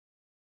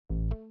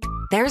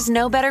There's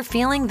no better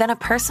feeling than a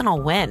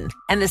personal win.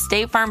 And the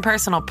State Farm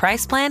Personal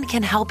Price Plan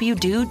can help you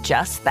do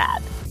just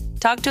that.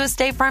 Talk to a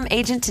State Farm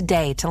agent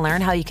today to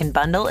learn how you can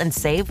bundle and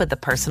save with the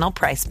Personal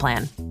Price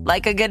Plan.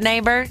 Like a good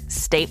neighbor,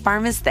 State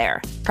Farm is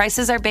there.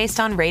 Prices are based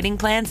on rating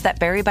plans that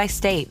vary by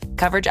state.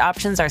 Coverage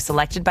options are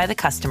selected by the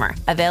customer.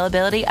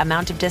 Availability,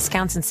 amount of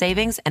discounts and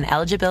savings, and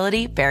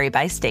eligibility vary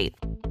by state.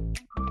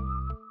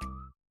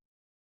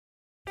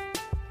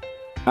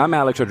 I'm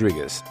Alex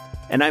Rodriguez.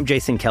 And I'm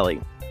Jason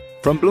Kelly.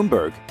 From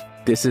Bloomberg,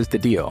 this is The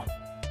Deal.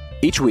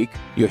 Each week,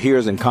 you'll hear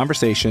us in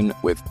conversation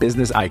with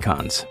business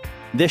icons.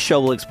 This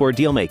show will explore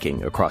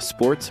deal-making across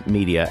sports,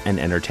 media, and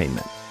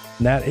entertainment.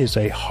 That is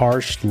a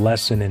harsh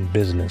lesson in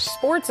business.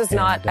 Sports is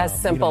not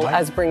as simple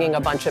as bringing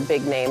a bunch of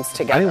big names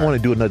together. I didn't want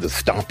to do another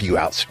stomp you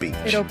out speech.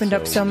 It opened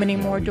up so many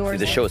more doors.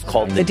 The show is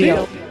called The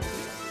Deal.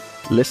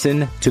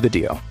 Listen to The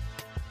Deal.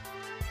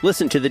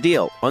 Listen to The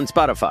Deal on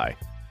Spotify.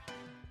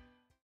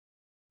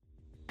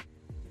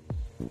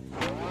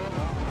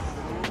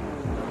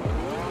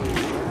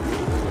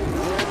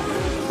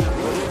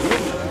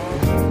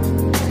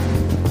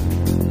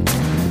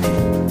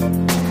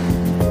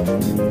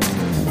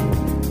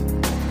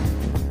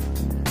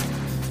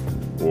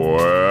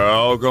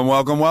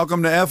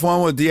 Welcome to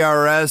F1 with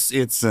DRS.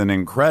 It's an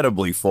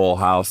incredibly full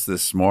house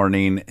this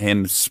morning,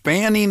 and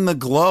spanning the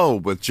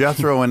globe with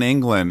Jethro in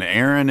England,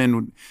 Aaron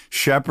and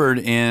Shepard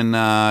in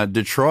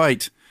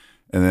Detroit,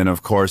 and then,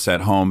 of course, at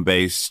home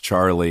base,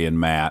 Charlie and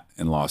Matt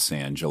in Los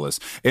Angeles.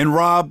 And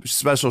Rob,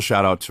 special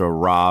shout out to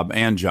Rob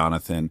and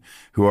Jonathan,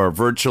 who are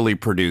virtually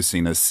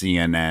producing a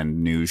CNN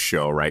news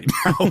show right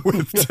now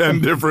with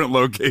 10 different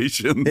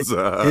locations.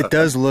 It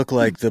does look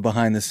like the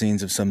behind the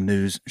scenes of some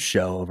news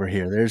show over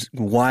here. There's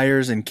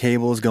wires and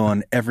cables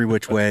going every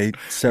which way,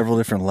 several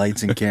different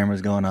lights and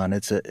cameras going on.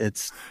 It's a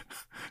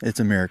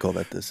miracle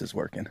that this is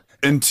working.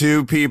 And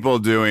 2 people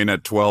doing a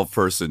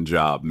 12-person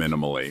job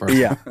minimally.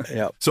 Yeah.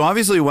 So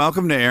obviously,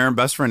 welcome to Aaron,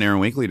 best friend Aaron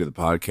Weekly, to the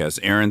podcast.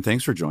 Aaron,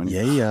 thanks for joining.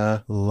 Yeah.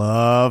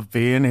 Love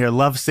being here.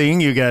 Love seeing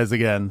you guys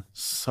again.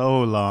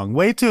 So long.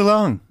 Way too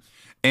long.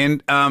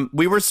 And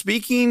we were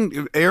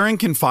speaking, Aaron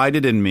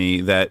confided in me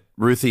that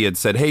Ruthie had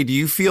said, hey, do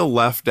you feel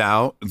left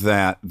out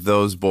that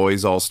those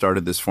boys all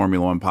started this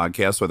Formula One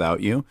podcast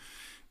without you?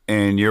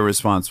 And your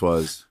response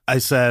was? I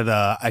said,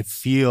 I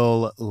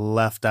feel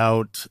left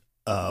out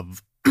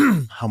of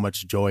how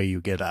much joy you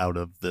get out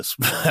of this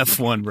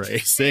F1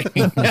 racing.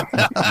 It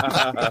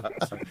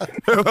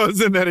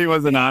wasn't that he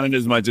wasn't on it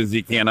as much as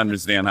he can't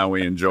understand how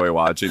we enjoy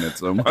watching it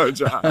so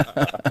much. Wow.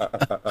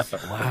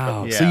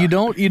 Yeah. So you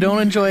don't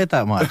enjoy it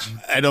that much?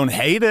 I don't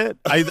hate it.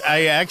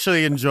 I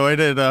actually enjoyed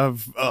it a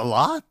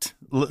lot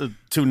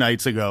 2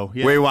 nights ago.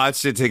 Yeah. We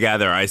watched it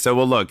together. I said,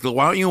 well, look,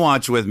 why don't you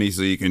watch with me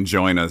so you can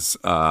join us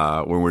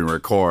when we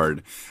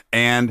record?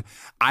 And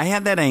I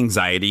had that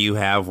anxiety you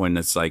have when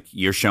it's like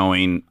you're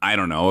showing, I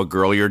don't know, a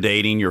girl you're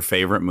dating your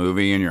favorite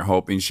movie and you're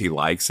hoping she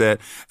likes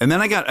it. And then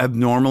I got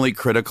abnormally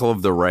critical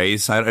of the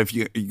race. If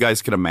you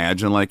guys could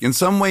imagine, like in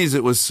some ways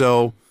it was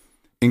so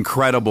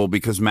incredible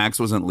because Max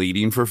wasn't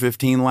leading for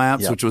 15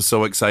 laps, which was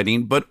so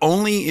exciting, but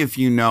only if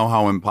you know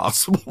how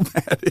impossible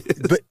that is.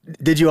 But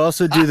did you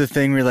also do the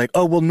thing where you're like,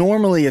 oh, well,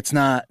 normally it's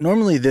not,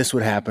 normally this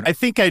would happen? I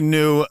think I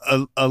knew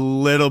a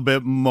little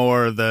bit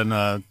more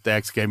than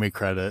Dax gave me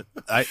credit.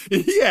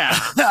 Yeah.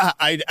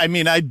 I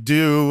mean, I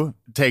do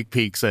take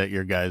peeks at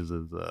your guys'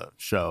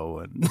 show.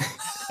 And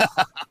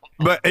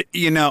But,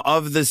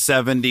 of the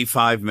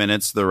 75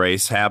 minutes the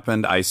race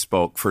happened, I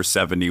spoke for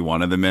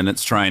 71 of the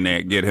minutes trying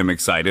to get him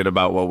excited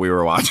about what we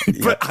were watching.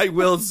 Yeah. But I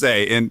will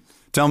say, and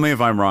tell me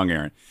if I'm wrong,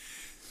 Aaron,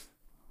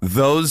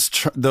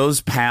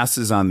 those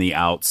passes on the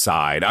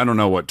outside, I don't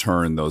know what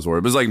turn those were.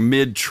 It was like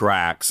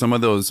mid-track, some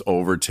of those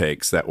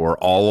overtakes that were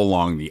all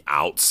along the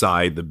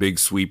outside, the big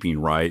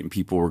sweeping right, and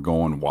people were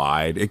going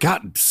wide. It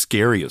got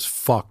scary as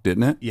fuck,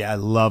 didn't it? Yeah, I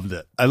loved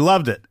it.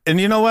 And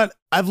you know what?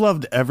 I've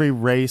loved every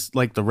race,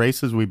 like the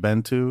races we've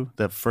been to.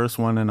 That first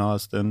one in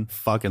Austin,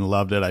 fucking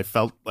loved it. I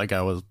felt like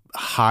I was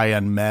high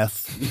on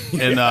meth,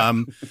 and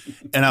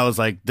I was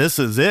like, "This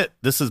is it.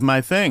 This is my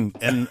thing."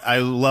 And I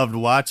loved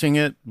watching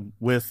it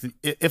with.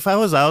 If I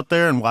was out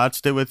there and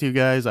watched it with you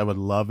guys, I would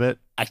love it.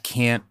 I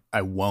can't.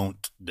 I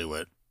won't do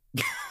it.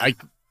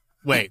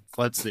 Wait.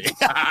 Let's see.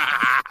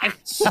 I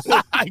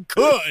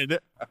could.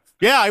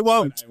 Yeah, I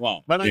won't.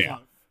 But I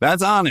won't.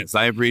 That's honest.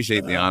 I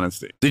appreciate the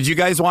honesty. Did you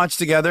guys watch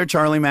together,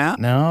 Charlie, Matt?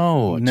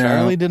 No.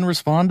 Charlie didn't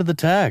respond to the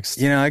text.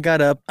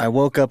 I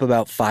woke up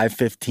about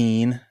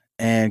 5:15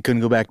 and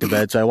couldn't go back to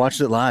bed, so I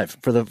watched it live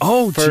for the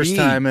first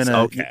time in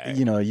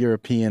a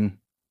European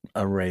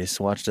race.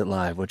 Watched it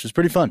live, which was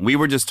pretty fun. We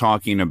were just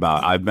talking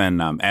about, I've been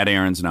at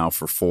Aaron's now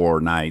for 4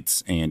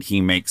 nights, and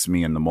he makes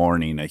me in the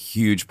morning a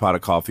huge pot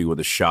of coffee with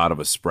a shot of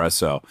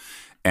espresso.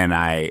 And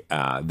I,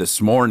 this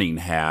morning,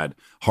 had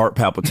heart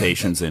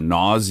palpitations and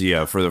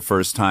nausea for the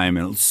first time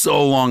in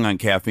so long on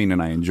caffeine,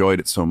 and I enjoyed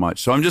it so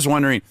much. So I'm just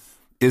wondering,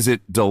 is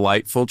it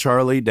delightful,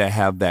 Charlie, to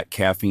have that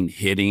caffeine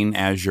hitting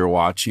as you're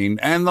watching,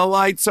 and the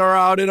lights are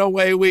out and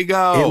away we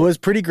go? It was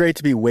pretty great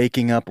to be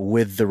waking up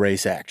with the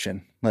race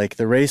action. Like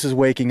the race was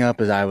waking up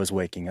as I was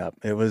waking up.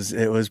 It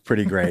was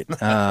pretty great.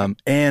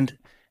 And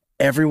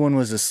everyone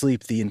was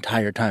asleep the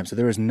entire time. So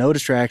there was no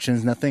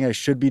distractions, nothing I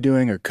should be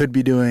doing or could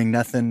be doing,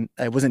 nothing.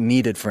 I wasn't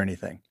needed for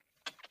anything.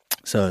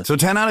 So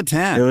 10 out of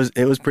 10.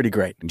 It was pretty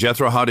great.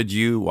 Jethro, how did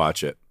you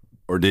watch it?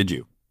 Or did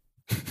you?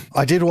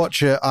 I did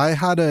watch it. I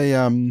had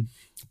a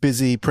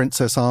busy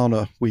Princess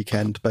Anna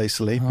weekend,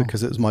 basically,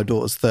 because it was my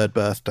daughter's 3rd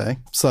birthday.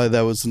 So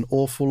there was an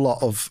awful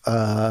lot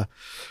of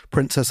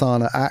Princess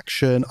Anna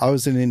action. I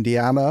was in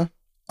Indiana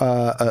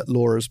at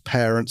Laura's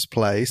parents'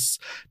 place.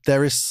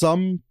 There is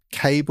some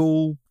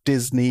cable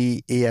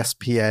Disney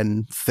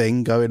ESPN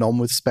thing going on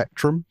with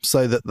Spectrum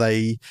so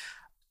that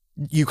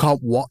you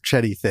can't watch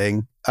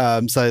anything.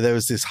 So there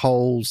was this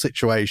whole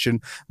situation.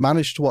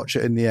 Managed to watch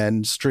it in the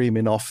end,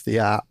 streaming off the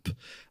app.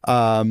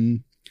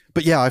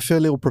 But yeah, I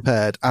feel ill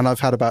prepared, and I've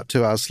had about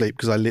 2 hours sleep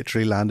because I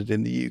literally landed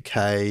in the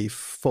UK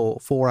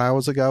 4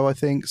 hours ago, I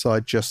think. So I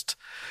just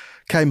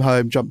came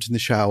home, jumped in the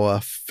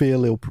shower,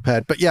 feel ill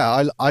prepared. But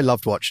yeah, I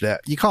loved watching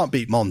it. You can't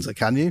beat Monza,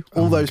 can you?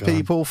 All those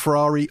people,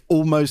 Ferrari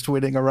almost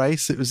winning a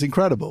race. It was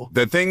incredible.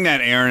 The thing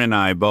that Aaron and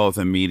I both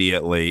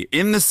immediately,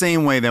 in the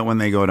same way that when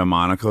they go to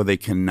Monaco, they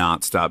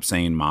cannot stop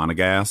saying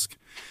Monegasque.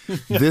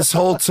 This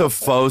whole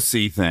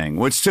Tifosi thing,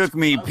 which took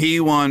me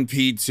P1,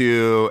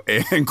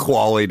 P2, and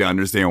quality to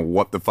understand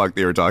what the fuck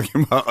they were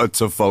talking about a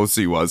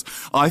Tifosi was.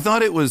 I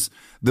thought it was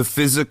the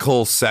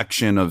physical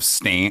section of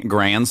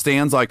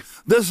grandstands, like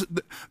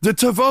the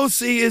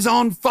Tifosi is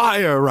on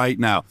fire right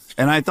now.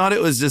 And I thought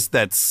it was just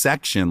that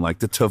section, like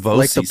the Tifosi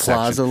like the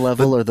plaza section.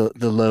 level or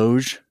the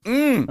loge.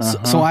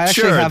 So I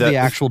actually have the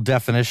actual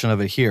definition of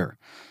it here.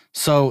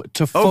 So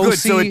Tifosi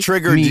So it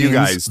triggered means you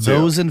guys too.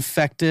 Those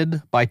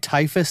infected by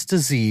typhus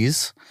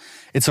disease.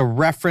 It's a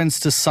reference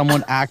to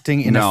someone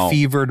acting in a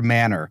fevered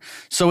manner.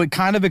 So it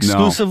kind of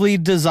exclusively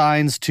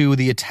designs to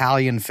the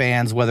Italian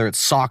fans, whether it's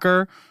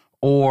soccer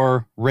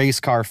or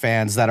race car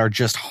fans that are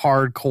just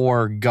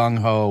hardcore,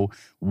 gung-ho,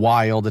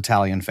 wild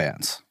Italian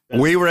fans.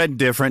 We read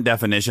different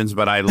definitions,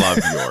 but I love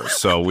yours,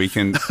 so we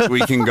can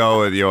go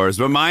with yours.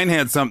 But mine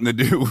had something to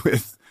do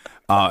with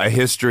a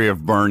history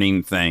of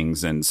burning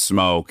things and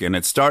smoke, and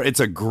it's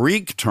a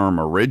Greek term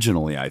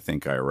originally, I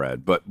think I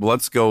read. But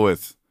let's go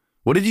with,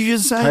 what did you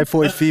just say?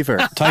 Typhoid fever.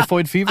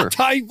 Typhoid fever.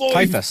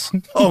 Typhus.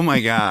 Oh my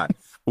God.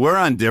 We're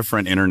on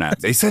different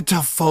internet. They said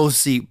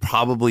Tifosi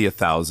probably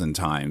 1,000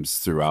 times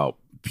throughout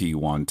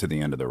P1 to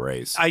the end of the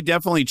race. I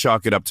definitely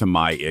chalk it up to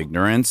my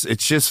ignorance.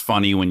 It's just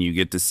funny when you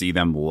get to see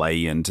them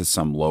lay into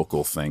some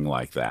local thing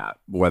like that,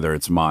 whether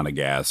it's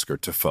Monegasque or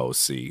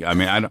Tifosi. I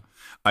mean,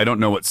 I don't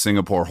know what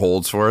Singapore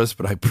holds for us,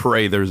 but I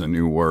pray there's a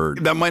new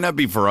word. That might not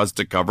be for us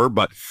to cover,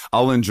 but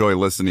I'll enjoy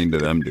listening to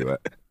them do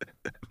it.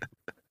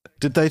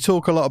 Did they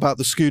talk a lot about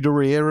the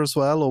Scuderia as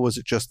well, or was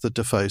it just the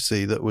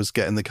Tifosi that was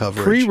getting the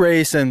coverage?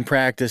 Pre-race and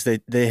practice, they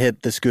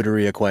hit the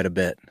Scuderia quite a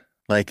bit.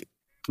 Like,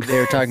 they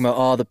were talking about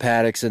all the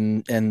paddocks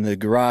and the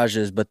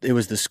garages, but it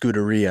was the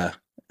Scuderia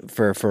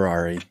for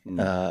Ferrari.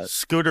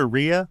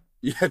 Scuderia?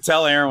 Yeah,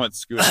 tell Aaron what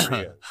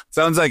Scuderia.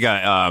 Sounds like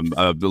a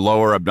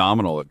lower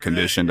abdominal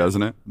condition,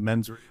 doesn't it?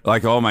 Men's.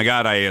 Like, oh my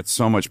God, I ate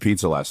so much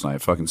pizza last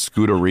night. Fucking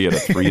Scuderia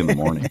at 3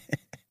 a.m.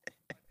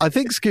 I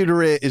think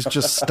Scuderia is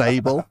just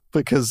stable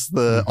because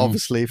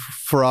obviously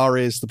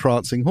Ferrari is the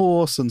prancing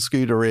horse and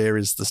Scuderia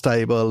is the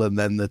stable, and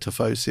then the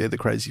Tifosi are the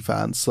crazy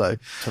fans. So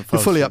we're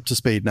fully up to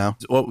speed now.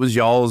 What was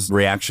y'all's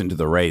reaction to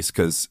the race?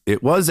 Because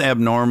it was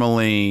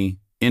abnormally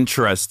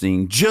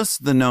interesting.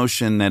 Just the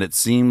notion that it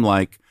seemed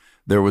like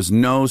there was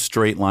no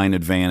straight line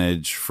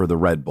advantage for the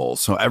Red Bull.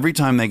 So every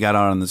time they got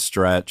out on the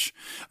stretch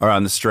or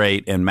on the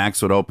straight and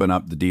Max would open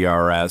up the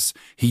DRS,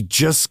 he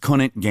just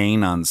couldn't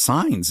gain on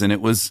Sainz. And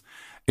it was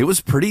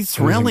pretty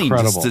thrilling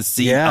just to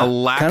see a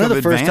lack of advantage. Kind of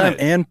the first time.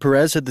 And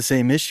Perez had the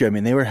same issue. I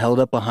mean, they were held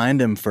up behind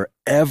him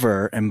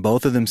forever, and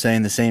both of them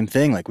saying the same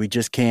thing, like, we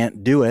just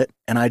can't do it.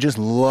 And I just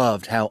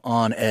loved how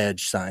on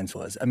edge Sainz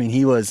was. I mean,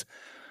 he was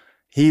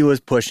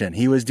pushing.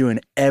 He was doing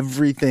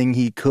everything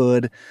he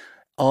could.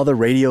 All the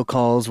radio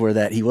calls were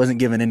that he wasn't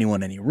giving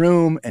anyone any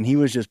room, and he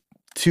was just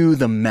to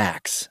the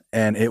max.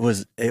 And it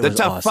was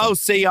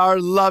Tifosi awesome. are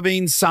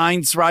loving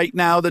Sainz right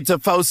now. The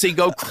Tifosi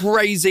go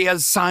crazy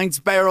as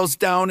Sainz barrels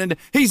down, and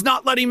he's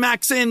not letting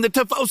Max in. The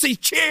Tifosi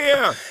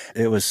cheer.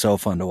 It was so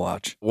fun to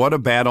watch. What a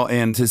battle.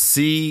 And to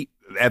see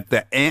at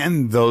the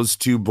end those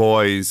two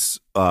boys,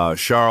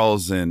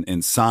 Charles and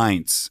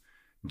Sainz,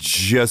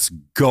 just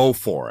go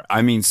for it.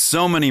 I mean,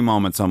 so many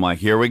moments I'm like,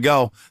 here we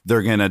go.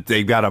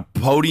 They've got a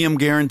podium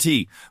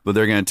guarantee, but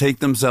they're going to take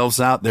themselves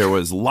out. There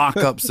was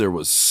lockups. There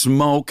was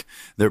smoke.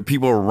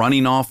 People were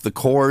running off the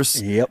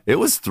course. Yep. It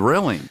was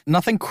thrilling.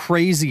 Nothing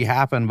crazy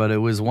happened, but it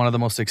was one of the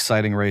most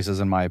exciting races,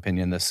 in my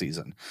opinion, this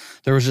season.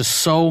 There was just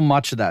so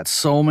much of that.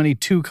 So many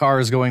 2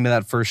 cars going to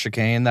that first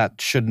chicane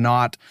that should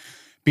not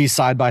be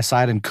side by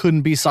side and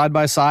couldn't be side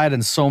by side,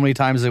 and so many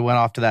times they went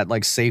off to that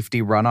like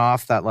safety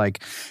runoff, that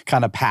like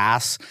kind of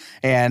pass,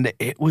 and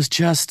it was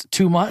just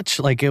too much.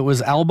 Like, it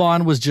was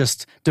Albon was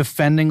just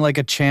defending like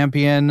a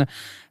champion.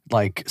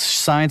 Like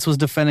Sainz was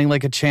defending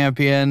like a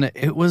champion.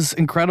 It was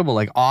incredible.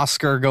 Like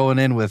Oscar going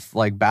in with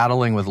like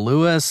battling with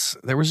Lewis.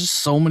 There was just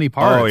so many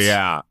parts. Oh,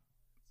 yeah.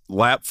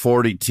 Lap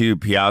 42,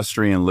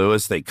 Piastri and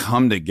Lewis, they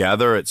come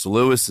together. It's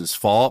Lewis's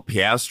fault.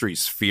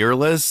 Piastri's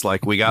fearless.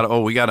 Like we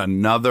got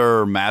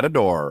another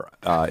matador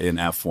in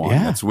F1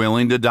 that's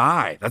willing to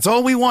die. That's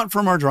all we want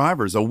from our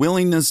drivers, a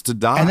willingness to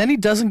die. And then he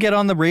doesn't get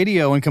on the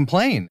radio and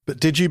complain. But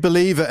did you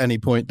believe at any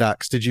point,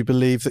 Dax, did you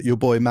believe that your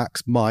boy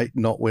Max might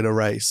not win a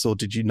race, or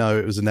did you know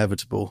it was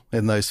inevitable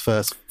in those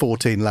first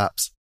 14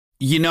 laps?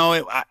 You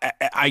know,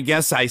 I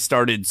guess I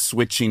started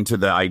switching to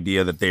the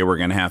idea that they were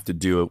going to have to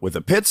do it with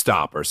a pit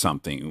stop or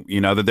something, you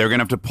know, that they're going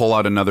to have to pull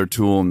out another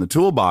tool in the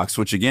toolbox,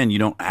 which, again, you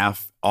don't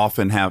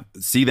often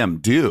see them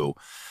do.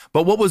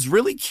 But what was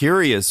really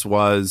curious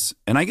was,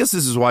 and I guess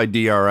this is why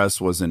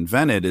DRS was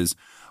invented, is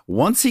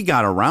once he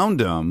got around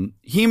him,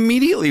 he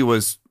immediately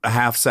was a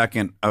half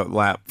second a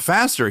lap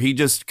faster. He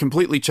just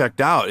completely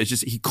checked out. It's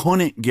just he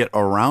couldn't get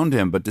around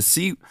him. But to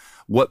see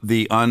what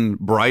the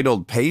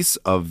unbridled pace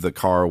of the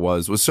car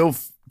was so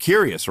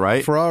curious,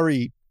 right?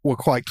 Ferrari were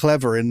quite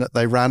clever in that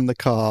they ran the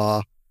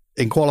car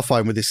in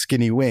qualifying with this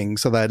skinny wing,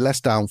 so they had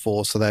less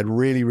downforce, so they had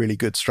really, really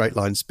good straight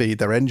line speed.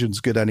 Their engine's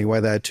good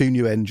anyway. They had 2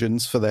 new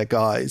engines for their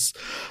guys.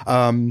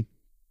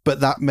 But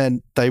that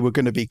meant they were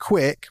going to be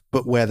quick,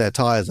 but wear their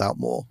tyres out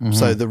more. Mm-hmm.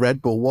 So the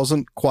Red Bull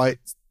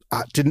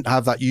didn't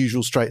have that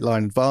usual straight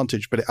line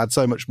advantage, but it had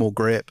so much more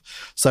grip.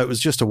 So it was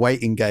just a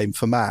waiting game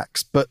for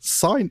Max. But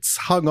Sainz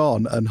hung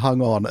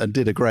on and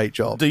did a great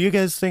job. Do you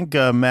guys think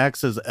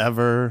Max is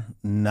ever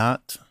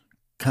not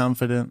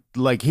confident?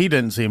 Like, he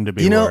didn't seem to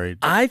be worried.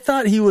 I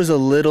thought he was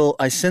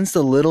I sensed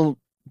a little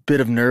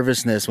bit of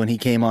nervousness when he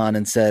came on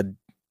and said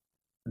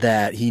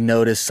that he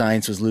noticed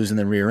Sainz was losing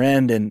the rear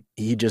end and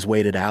he just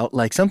waited out.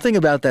 Like, something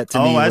about that to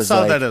me was I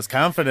saw that as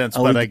confidence,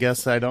 but I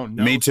guess I don't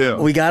know. Me too.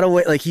 We got to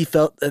wait. Like, he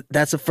felt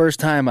that's the first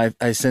time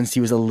I sensed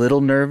he was a little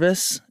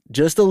nervous,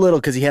 just a little,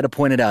 because he had to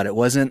point it out. It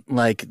wasn't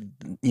like,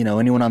 you know,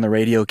 anyone on the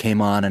radio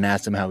came on and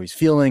asked him how he's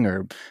feeling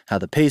or how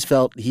the pace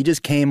felt. He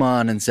just came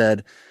on and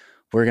said,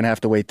 we're going to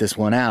have to wait this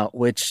one out,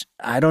 which,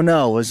 I don't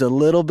know, was a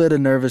little bit of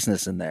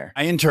nervousness in there.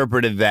 I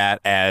interpreted that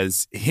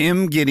as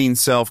him getting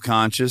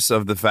self-conscious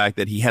of the fact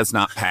that he has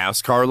not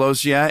passed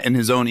Carlos yet, and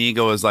his own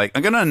ego is like,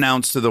 I'm going to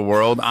announce to the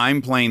world,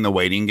 I'm playing the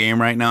waiting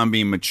game right now. I'm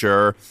being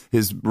mature.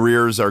 His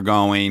rears are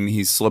going.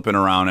 He's slipping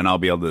around, and I'll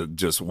be able to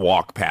just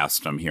walk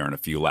past him here in a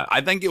few laps.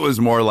 I think it was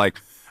more like,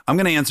 I'm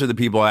going to answer the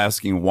people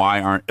asking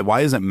why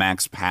isn't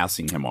Max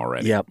passing him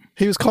already? Yep.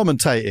 He was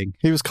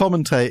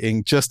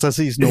commentating just as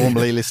he's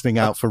normally listening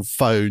out for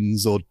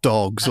phones or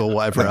dogs or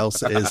whatever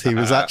else it is. He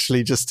was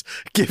actually just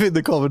giving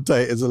the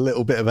commentators a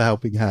little bit of a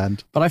helping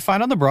hand. But I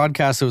find on the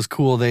broadcast it was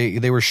cool.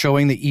 They were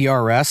showing the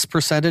ERS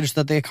percentage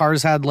that the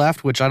cars had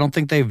left, which I don't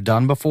think they've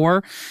done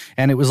before.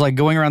 And it was like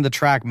going around the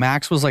track,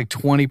 Max was like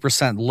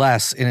 20%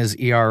 less in his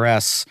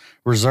ERS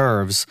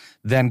reserves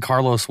than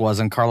Carlos was,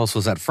 and Carlos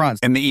was at front.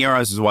 And the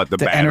ERS is what?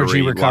 The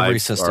energy recovery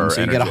system.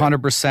 So you get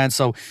 100%.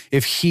 So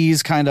if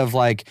he's kind of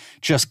like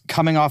just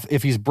coming off,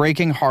 if he's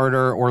braking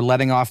harder or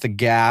letting off the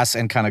gas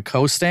and kind of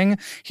coasting,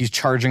 he's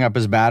charging up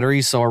his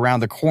battery. So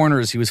around the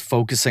corners, he was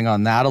focusing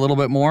on that a little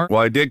bit more.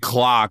 Well, I did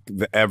clock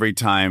every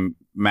time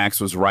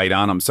Max was right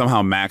on him.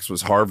 Somehow Max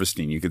was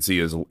harvesting. You could see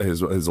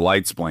his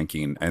lights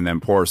blinking. And then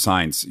poor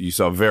Sainz, you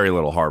saw very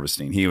little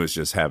harvesting. He was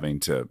just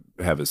having to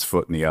have his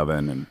foot in the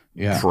oven and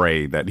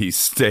pray that he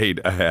stayed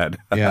ahead.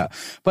 Yeah.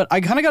 But I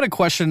kind of got a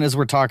question as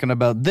we're talking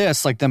about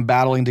this, like them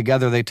battling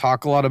together. They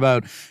talk a lot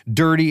about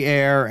dirty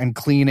air and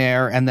clean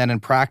air. And then in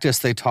practice,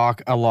 they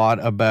talk a lot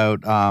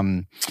about,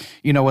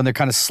 when they're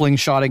kind of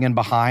slingshotting in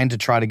behind to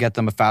try to get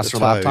them a faster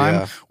lap time.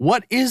 Yeah.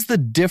 What is the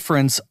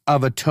difference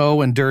of a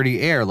tow and dirty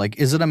air? Like,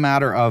 is it a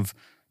matter of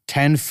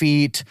 10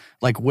 feet?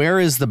 Like, where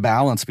is the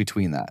balance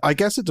between that? I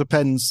guess it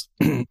depends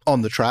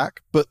on the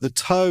track, but the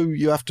tow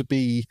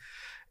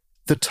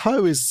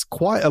is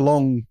quite a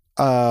long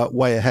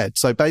way ahead.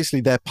 So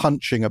basically they're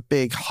punching a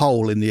big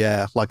hole in the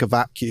air like a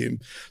vacuum.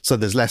 So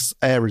there's less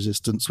air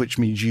resistance, which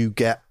means you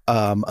get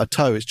a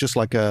tow. It's just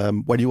like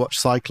when you watch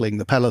cycling,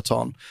 the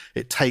peloton,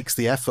 it takes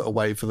the effort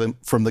away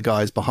from the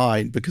guys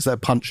behind because they're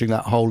punching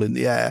that hole in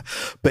the air.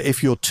 But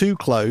if you're too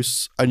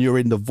close and you're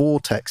in the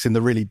vortex, in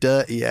the really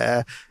dirty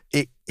air,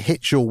 it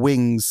hits your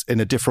wings in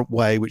a different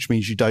way, which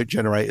means you don't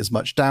generate as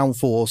much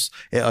downforce.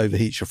 It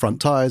overheats your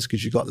front tires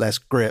because you've got less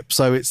grip.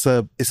 So it's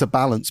a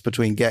balance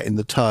between getting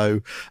the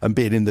tow and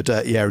being in the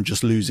dirty air and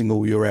just losing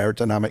all your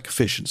aerodynamic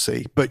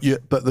efficiency. But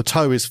the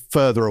tow is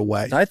further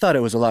away. I thought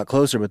it was a lot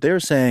closer, but they were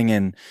saying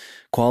in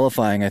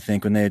qualifying, I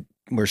think, when they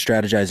were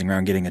strategizing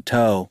around getting a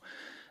tow,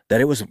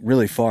 that it was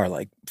really far,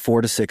 like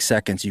 4 to 6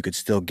 seconds you could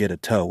still get a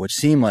tow, which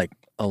seemed like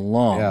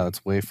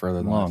that's way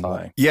further than I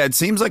thought. Yeah, it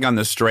seems like on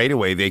the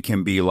straightaway they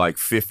can be like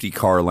 50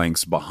 car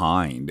lengths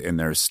behind and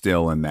they're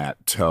still in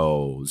that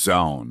tow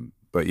zone.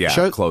 But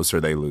closer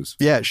they lose.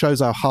 Yeah, it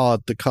shows how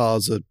hard the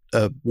cars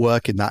are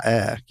working that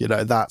air. You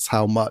know, that's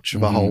how much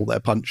of a hole they're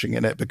punching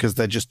in it because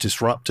they're just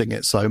disrupting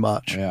it so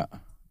much. Yeah.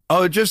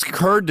 Oh, it just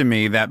occurred to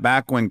me that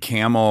back when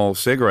Camel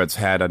cigarettes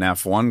had an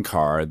F1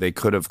 car, they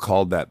could have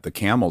called that the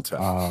Camel Toe.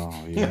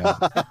 Oh, yeah.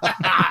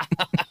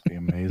 Be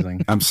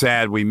amazing. I'm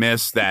sad we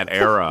missed that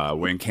era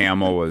when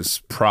Camel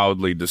was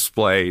proudly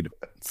displayed.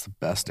 It's the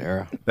best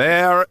era.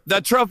 There,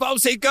 the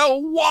Tifosi go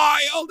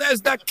wild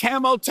as the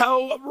Camel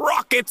Toe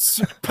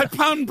rockets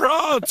Pound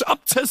Broads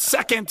up to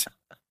second.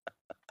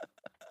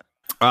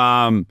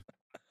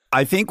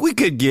 I think we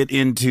could get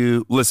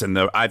into, listen,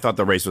 I thought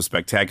the race was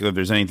spectacular. If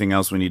there's anything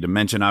else we need to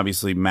mention,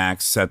 obviously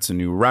Max sets a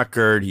new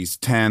record. He's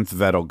 10th.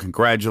 Vettel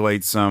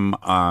congratulates him.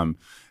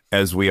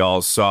 As we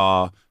all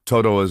saw,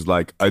 Toto is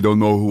like, I don't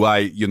know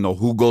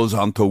who goes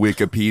onto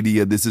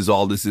Wikipedia. This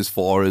is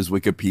for is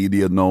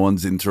Wikipedia. No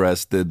one's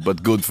interested,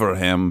 but good for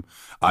him.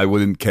 I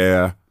wouldn't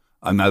care.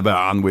 I'm never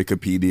on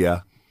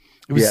Wikipedia.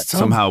 It was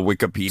somehow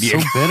Wikipedia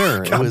so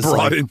bitter. got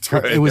brought into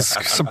it. It was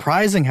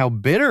surprising how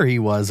bitter he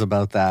was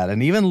about that.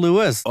 And even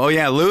Lewis. Oh,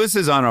 yeah. Lewis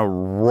is on a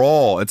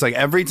roll. It's like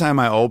every time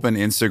I open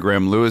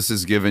Instagram, Lewis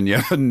is giving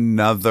yet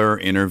another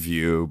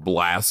interview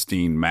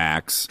blasting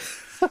Max.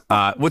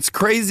 What's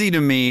crazy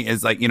to me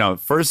is like,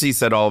 first he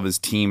said all of his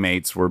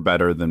teammates were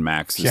better than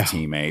Max's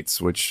teammates,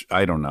 which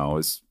I don't know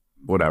is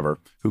whatever.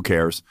 Who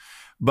cares?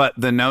 But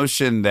the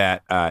notion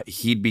that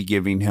he'd be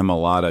giving him a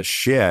lot of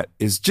shit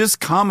is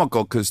just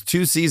comical because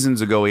 2 seasons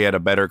ago he had a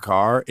better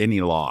car and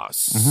he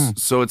lost. Mm-hmm.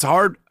 So it's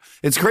hard.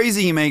 It's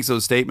crazy he makes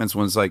those statements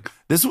when it's like,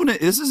 this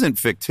isn't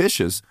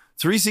fictitious.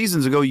 3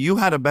 seasons ago, you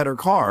had a better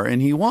car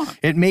and he won.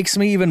 It makes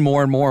me even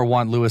more and more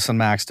want Lewis and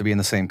Max to be in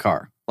the same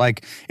car.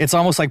 Like, it's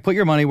almost like put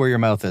your money where your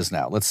mouth is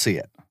now. Let's see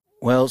it.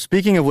 Well,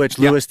 speaking of which,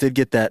 Lewis did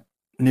get that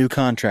new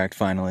contract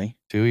finally.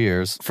 2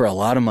 years. For a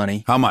lot of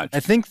money. How much?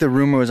 I think the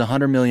rumor was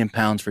 £100 million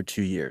for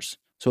 2 years.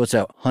 So what's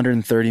that,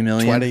 130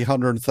 million?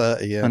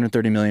 130, yeah.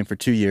 130 million for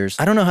 2 years.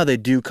 I don't know how they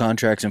do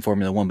contracts in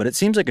Formula One, but it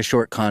seems like a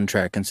short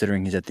contract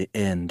considering he's at the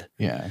end.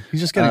 Yeah,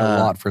 he's just getting a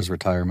lot for his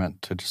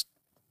retirement to just...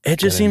 It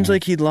just seems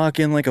like he'd lock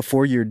in like a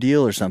 4-year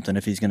deal or something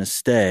if he's going to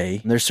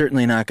stay. They're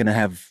certainly not going to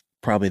have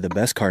probably the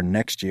best car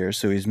next year,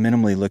 so he's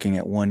minimally looking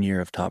at 1 year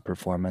of top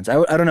performance. I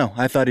don't know.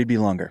 I thought he'd be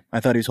longer.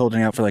 I thought he was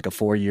holding out for like a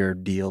 4-year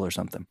deal or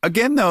something.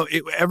 Again, though,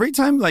 every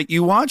time like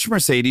you watch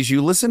Mercedes,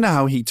 you listen to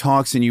how he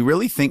talks and you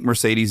really think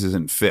Mercedes is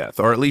in 5th,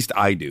 or at least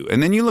I do.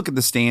 And then you look at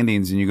the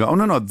standings and you go, oh,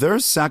 no, they're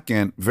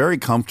second very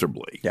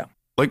comfortably. Yeah.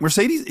 Like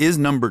Mercedes is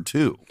number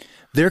 2.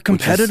 They're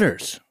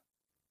competitors.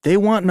 They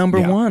want number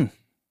 1.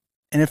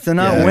 And if they're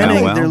not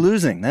winning, they're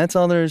losing. That's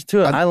all there is to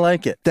it. I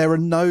like it. There are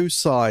no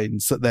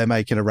signs that they're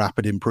making a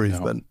rapid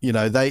improvement.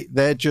 No.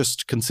 They're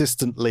just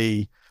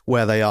consistently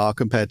where they are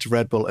compared to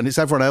Red Bull. And it's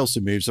everyone else who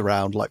moves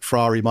around. Like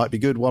Ferrari might be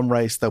good one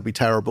race, they'll be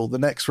terrible the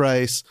next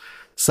race.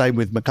 Same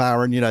with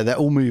McLaren. They're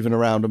all moving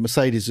around, and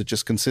Mercedes are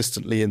just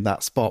consistently in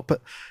that spot.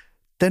 But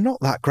they're not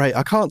that great.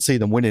 I can't see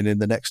them winning in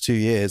the next 2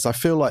 years. I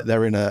feel like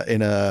they're in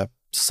a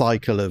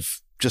cycle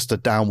of just a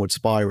downward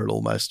spiral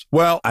almost.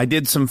 Well, I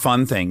did some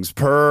fun things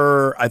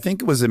I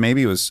think I don't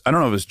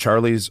know if it was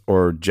Charlie's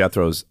or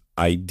Jethro's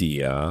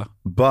idea,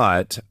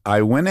 but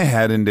I went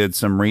ahead and did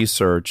some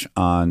research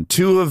on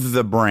 2 of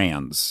the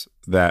brands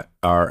that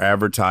are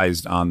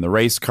advertised on the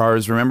race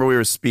cars. Remember we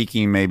were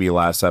speaking maybe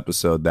last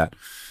episode that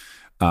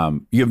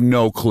you have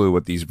no clue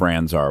what these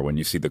brands are when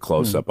you see the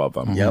close-up of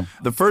them. Yep.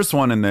 The first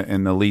one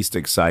in the least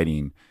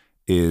exciting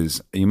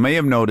is, you may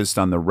have noticed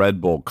on the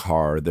Red Bull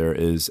car, there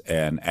is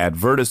an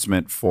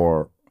advertisement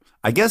for,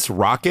 I guess,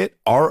 Rocket,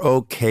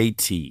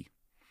 R-O-K-T.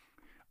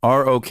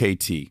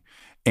 R-O-K-T.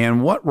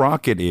 And what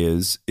Rocket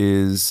is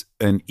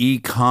an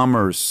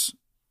e-commerce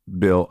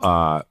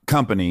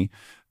company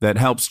that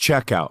helps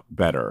checkout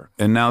better.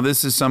 And now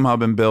this has somehow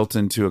been built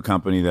into a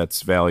company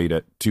that's valued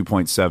at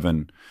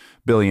 $2.7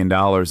 billion.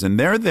 And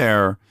they're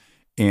there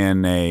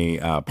in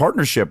a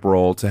partnership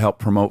role to help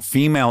promote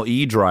female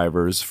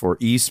e-drivers for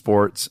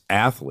esports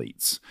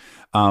athletes.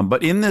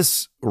 But in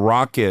this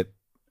Rocket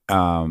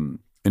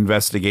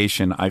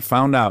investigation, I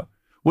found out,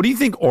 what do you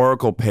think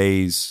Oracle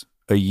pays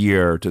a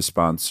year to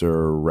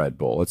sponsor Red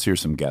Bull? Let's hear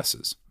some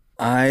guesses.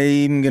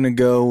 I'm going to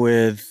go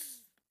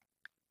with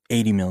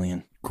 80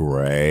 million.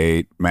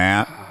 Great.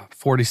 Matt?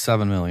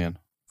 47 million.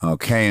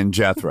 Okay, and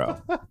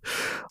Jethro?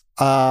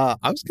 I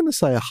was going to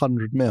say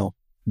 100 mil.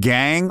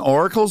 Gang,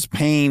 Oracle's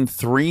paying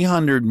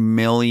 $300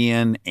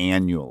 million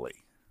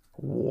annually.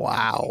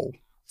 Wow.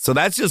 So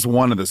that's just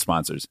one of the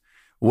sponsors.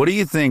 What do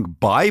you think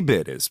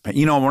Bybit is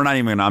paying?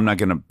 I'm not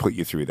going to put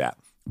you through that.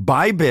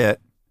 Bybit,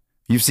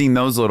 you've seen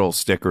those little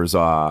stickers.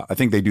 I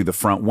think they do the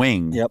front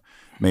wing. Yep.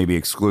 Maybe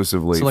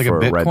exclusively so like for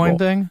a Bitcoin Red Bull.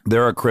 Thing?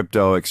 They're a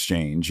crypto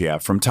exchange,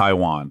 from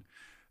Taiwan.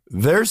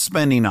 They're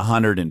spending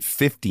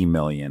 $150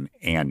 million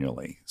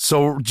annually.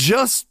 So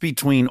just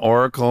between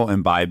Oracle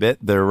and Bybit,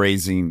 they're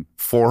raising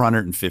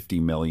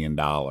 $450 million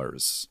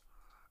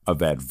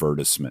of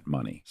advertisement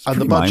money. It's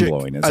pretty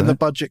mind-blowing, isn't it? And the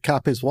budget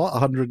cap is what?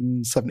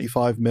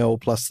 175 mil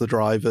plus the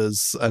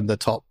drivers and the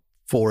top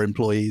 4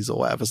 employees or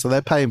whatever. So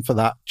they're paying for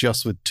that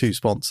just with 2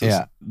 sponsors.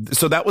 Yeah.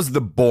 So that was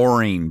the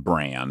boring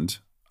brand.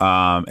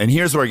 And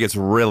here's where it gets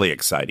really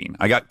exciting.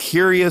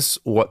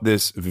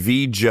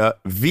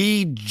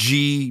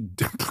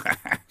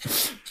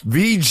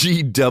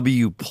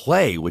 VGW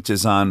Play, which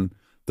is on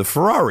the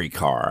Ferrari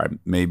car.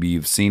 Maybe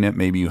you've seen it,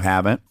 maybe you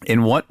haven't.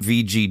 And what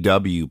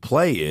VGW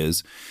Play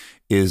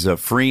is a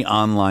free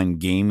online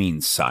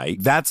gaming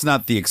site. That's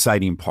not the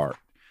exciting part.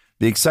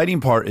 The exciting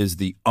part is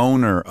the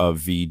owner of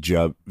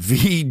VGW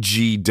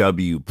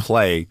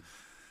Play,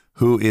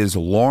 who is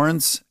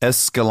Lawrence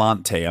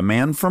Escalante, a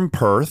man from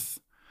Perth,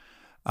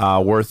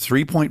 worth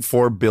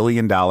 $3.4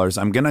 billion.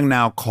 I'm going to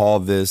now call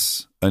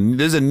this,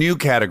 there's a new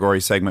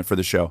category segment for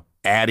the show,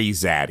 Addy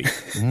Zaddy.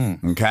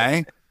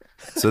 Okay?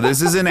 So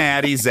this is an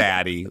Addy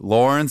Zaddy,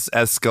 Lawrence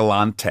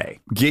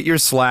Escalante. Get your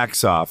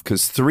slacks off,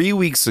 because 3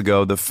 weeks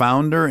ago, the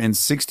founder and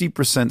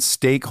 60%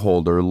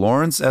 stakeholder,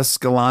 Lawrence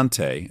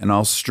Escalante, an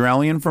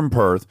Australian from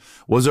Perth,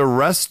 was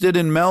arrested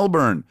in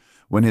Melbourne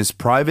when his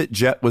private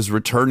jet was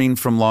returning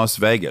from Las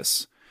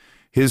Vegas.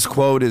 His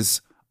quote is,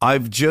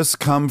 "I've just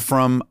come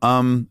from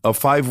a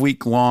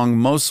 5-week-long,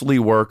 mostly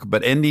work,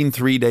 but ending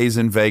 3 days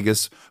in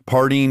Vegas,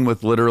 partying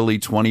with literally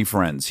 20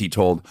 friends," he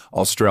told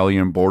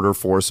Australian Border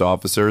Force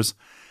officers.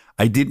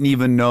 "I didn't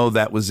even know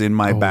that was in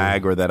my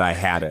bag or that I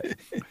had it.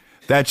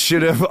 That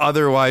should have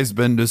otherwise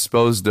been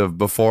disposed of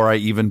before I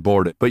even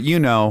boarded. But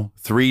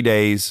 3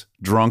 days,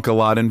 drunk a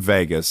lot in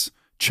Vegas,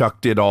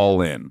 chucked it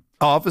all in."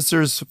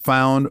 Officers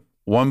found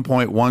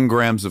 1.1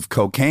 grams of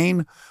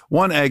cocaine,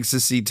 1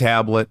 ecstasy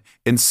tablet,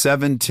 and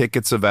 7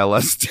 tickets of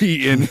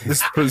LSD in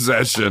his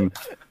possession,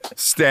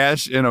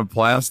 stashed in a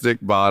plastic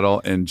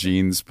bottle and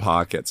jeans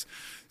pockets.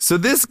 So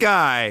this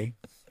guy,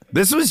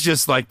 this was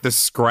just like the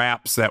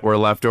scraps that were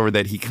left over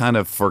that he kind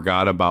of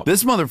forgot about.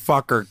 This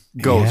motherfucker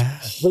goes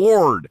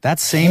hoard. That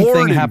same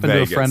thing happened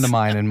to a friend of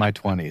mine in my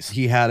 20s.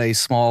 He had a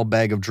small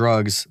bag of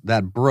drugs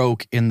that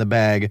broke in the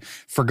bag,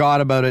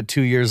 forgot about it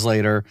 2 years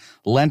later,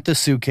 lent the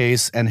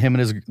suitcase, and him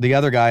and the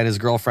other guy and his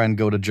girlfriend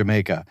go to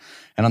Jamaica.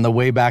 And on the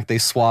way back, they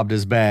swabbed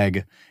his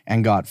bag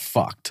and got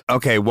fucked.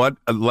 Okay, what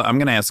I'm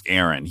going to ask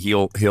Aaron.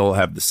 He'll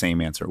have the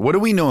same answer. What do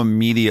we know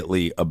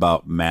immediately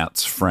about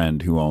Matt's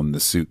friend who owned the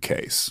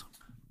suitcase?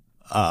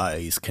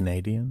 He's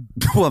Canadian.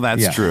 Well,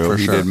 that's true.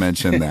 He did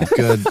mention that.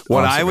 Good.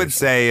 What I would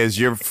say is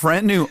your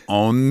friend who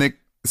owned the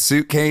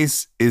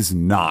suitcase is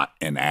not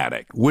an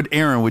addict.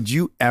 Aaron, would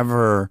you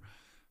ever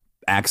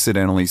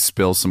accidentally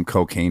spill some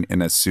cocaine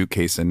in a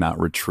suitcase and not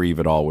retrieve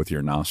it all with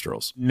your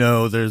nostrils?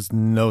 No, there's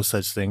no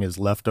such thing as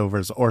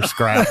leftovers or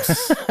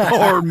scraps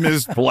or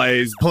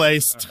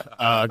misplaced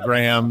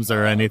grams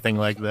or anything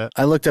like that.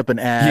 I looked up an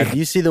ad. Yeah.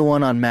 You see the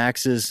one on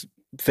Max's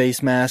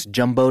face mask,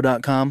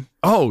 jumbo.com?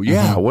 Oh,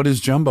 yeah. What is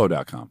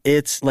jumbo.com?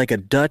 It's like a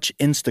Dutch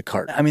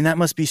Instacart. I mean, that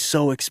must be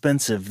so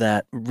expensive,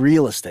 that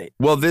real estate.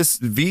 Well, this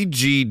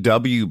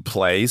VGW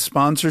Play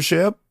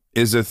sponsorship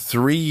is a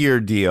 3-year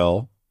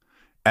deal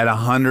at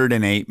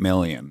 $108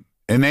 million.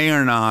 And they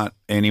are not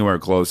anywhere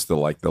close to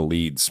like the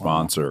lead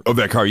sponsor of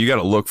that car. You got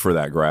to look for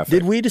that graphic.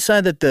 Did we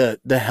decide that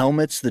the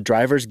helmets, the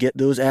drivers get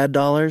those ad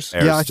dollars?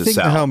 Yeah, I think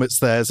the helmet's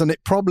theirs. And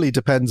it probably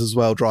depends as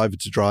well, driver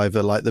to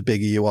driver. Like the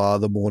bigger you are,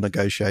 the more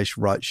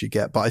negotiation rights you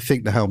get. But I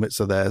think the helmets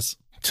are theirs.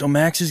 So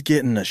Max is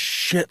getting a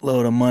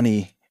shitload of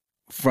money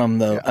from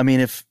the, I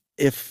mean, if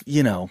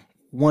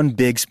one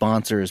big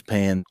sponsor is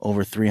paying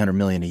over $300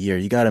 million a year,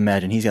 you got to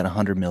imagine he's got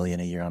 $100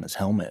 million a year on his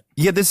helmet.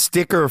 Yeah, this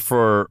sticker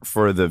for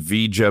the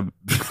VGW.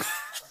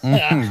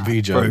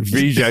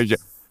 VGW.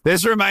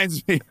 This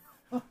reminds me.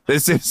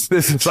 This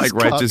is like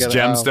Righteous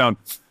Gemstone.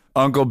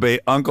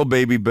 Uncle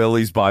Baby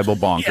Billy's Bible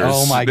Bonkers.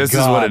 Oh my God! This is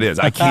what it is.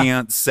 I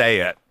can't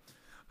say it.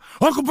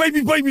 Uncle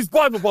Baby's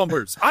Bible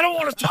Bumpers. I don't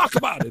want to talk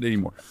about it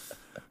anymore.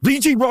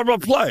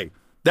 VG Play.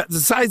 The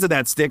size of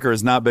that sticker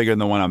is not bigger than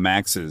the one on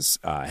Max's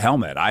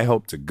helmet. I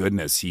hope to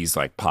goodness he's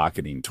like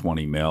pocketing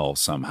 20 mil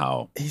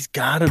somehow. He's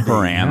got to be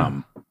per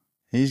annum. Yeah.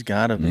 He's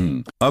got to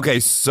be. Okay,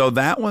 so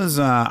that was,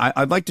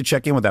 I'd like to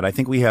check in with that. I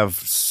think we have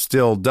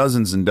still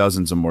dozens and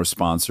dozens of more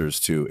sponsors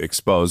to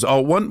expose.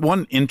 Oh,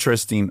 one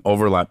interesting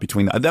overlap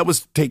between that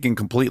was taken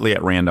completely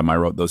at random. I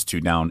wrote those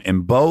two down.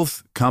 And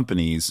both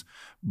companies,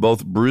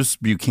 both Bruce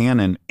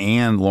Buchanan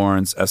and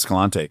Lawrence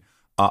Escalante,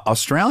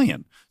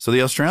 Australian. So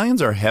the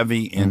Australians are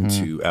heavy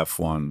into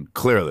F1.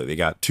 Clearly, they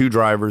got 2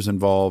 drivers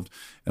involved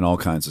and all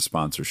kinds of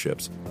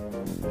sponsorships.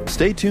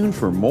 Stay tuned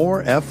for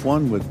more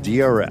F1 with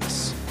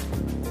DRS.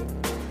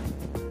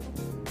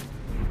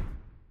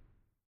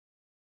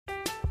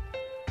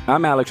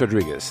 I'm Alex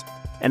Rodriguez.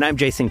 And I'm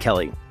Jason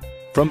Kelly.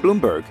 From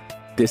Bloomberg,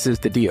 this is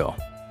The Deal.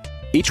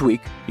 Each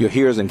week, you'll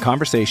hear us in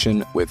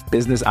conversation with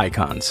business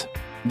icons.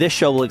 This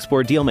show will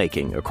explore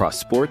deal-making across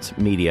sports,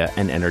 media,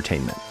 and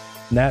entertainment.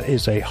 That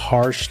is a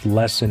harsh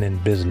lesson in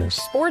business.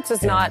 Sports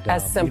is not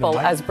as simple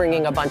as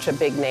bringing a bunch of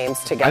big names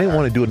together. I didn't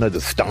want to do another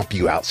stomp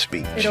you out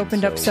speech. It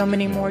opened up so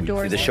many more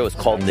doors. The show is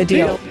called The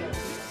Deal.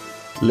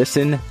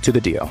 Listen to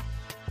The Deal.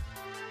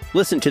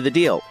 Listen to The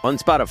Deal on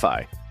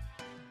Spotify.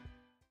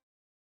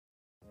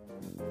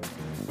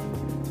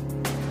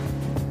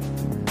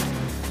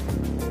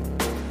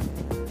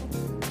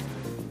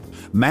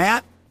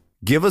 Matt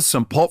Give us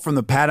some pulp from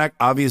the paddock.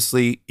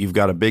 Obviously, you've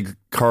got a big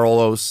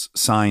Carlos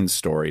Sainz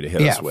story to hit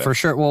us with. Yeah, for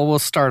sure. Well, we'll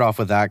start off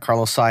with that.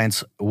 Carlos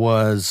Sainz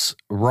was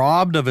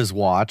robbed of his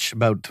watch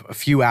about a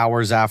few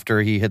hours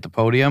after he hit the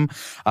podium.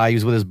 He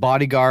was with his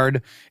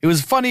bodyguard. It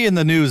was funny in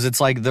the news.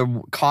 It's like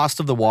the cost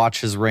of the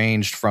watch has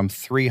ranged from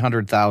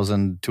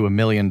 $300,000 to $1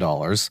 million.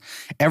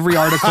 Every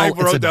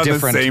article, it's a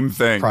different the same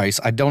thing. price.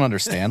 I don't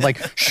understand. Like,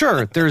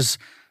 sure, there's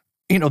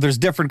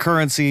different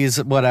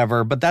currencies,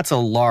 whatever, but that's a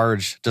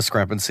large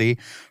discrepancy.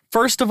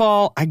 First of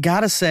all, I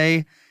gotta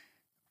say,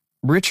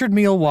 Richard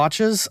Mille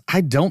watches, I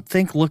don't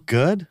think look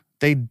good.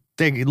 They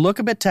look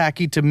a bit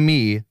tacky to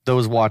me,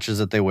 those watches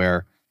that they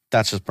wear.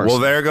 That's just personal.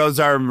 Well, there goes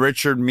our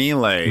Richard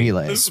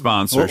Mille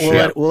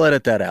sponsorship. We'll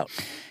edit that out.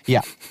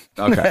 Yeah.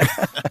 Okay.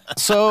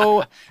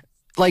 So,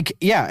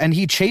 and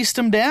he chased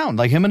him down.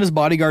 Like, him and his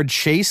bodyguard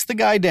chased the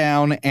guy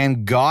down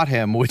and got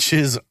him, which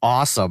is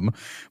awesome.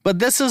 But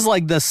this is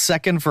like the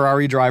second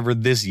Ferrari driver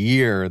this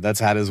year that's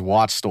had his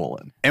watch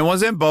stolen. And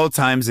wasn't both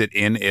times it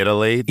in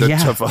Italy? The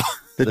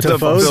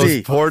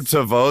Tifosi. Poor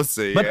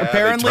Tifosi. But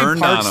apparently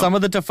some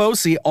of the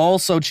Tifosi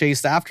also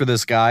chased after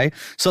this guy.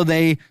 So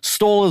they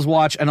stole his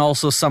watch, and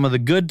also some of the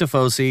good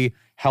Tifosi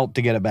helped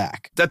to get it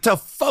back. The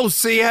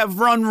Tifosi have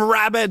run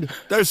rabid.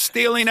 They're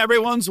stealing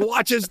everyone's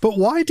watches. But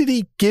why did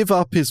he give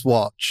up his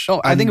watch? Oh,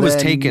 I think it was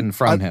taken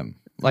from him.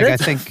 Like, I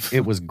think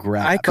it was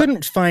grabbed. I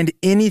couldn't find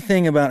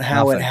anything about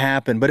how it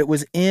happened, but it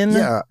was in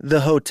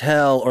the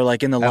hotel or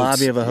like in the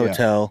lobby of a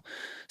hotel.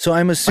 So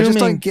I'm assuming... I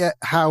just don't get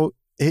how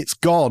it's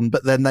gone,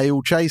 but then they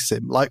all chase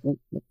him. Like,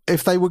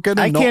 if they were going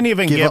to I can't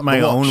even get my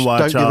own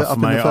watch off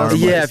my arm.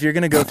 Yeah, if you're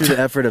going to go through the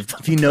effort of,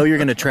 if you know you're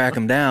going to track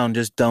him down,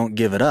 just don't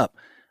give it up.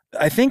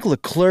 I think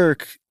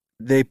Leclerc,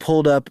 they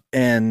pulled up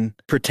and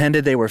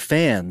pretended they were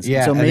fans.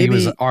 Yeah, so and maybe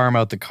he was arm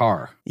out the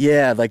car.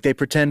 Yeah, like they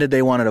pretended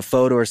they wanted a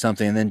photo or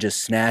something and then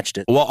just snatched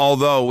it. Well,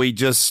 although we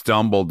just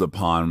stumbled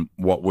upon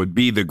what would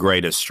be the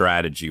greatest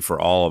strategy for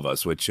all of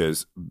us, which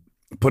is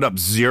put up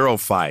zero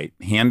fight,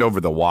 hand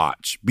over the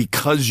watch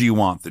because you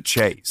want the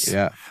chase.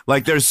 Yeah.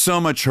 Like, there's so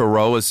much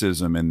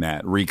heroicism in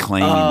that,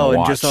 reclaiming the and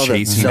watch, just all the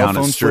chasing cell down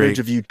phone a street. footage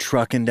of you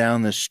trucking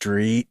down the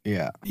street.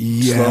 Yeah.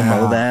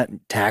 Slow-mo that,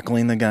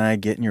 tackling the guy,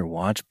 getting your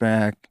watch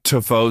back.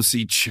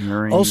 Tifosi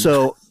cheering.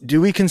 Also, do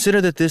we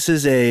consider that this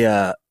is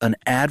an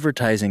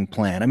advertising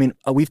plan? I mean,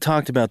 we've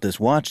talked about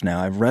this watch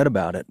now. I've read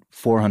about it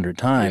 400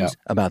 times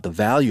about the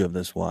value of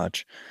this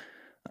watch.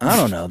 I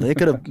don't know. They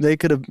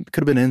could have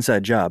been an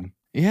inside job.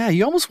 Yeah,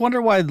 you almost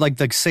wonder why, like,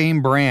 the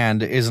same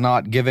brand is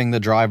not giving the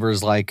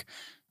drivers, like,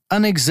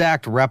 an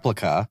exact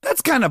replica.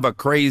 That's kind of a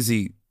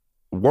crazy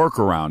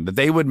workaround, that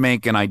they would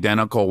make an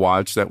identical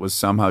watch that was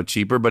somehow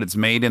cheaper, but it's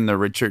made in the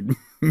Richard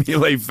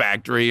Mille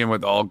factory and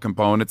with all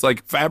components.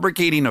 Like,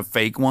 fabricating a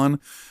fake one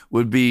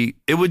would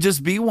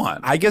just be one.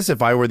 I guess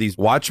if I were these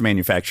watch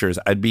manufacturers,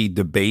 I'd be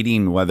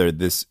debating whether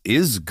this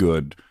is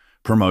good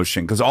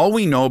promotion, because all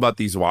we know about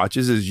these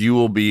watches is you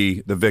will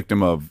be the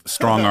victim of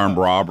strong-arm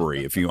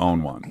robbery if you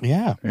own one.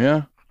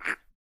 Yeah.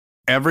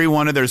 Every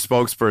one of their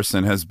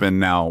spokesperson has been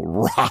now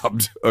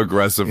robbed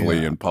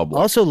aggressively in public.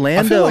 Also,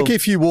 Lando, I feel like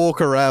if you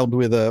walk around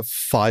with a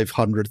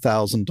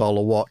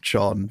 $500,000 watch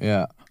on,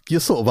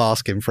 you're sort of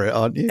asking for it,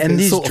 aren't you? And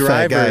it's these sort of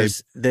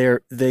drivers,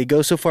 they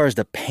go so far as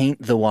to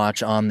paint the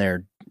watch on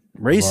their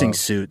racing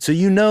suit. So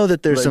you know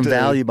that there's some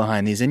value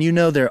behind these, and you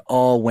know they're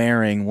all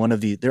wearing one of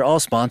these. They're all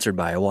sponsored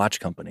by a watch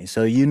company.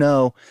 So you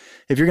know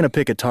if you're going to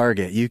pick a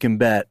target, you can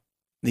bet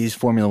these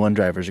Formula One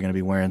drivers are going to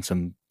be wearing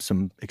some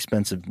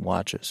expensive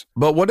watches.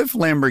 But what if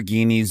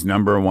Lamborghini's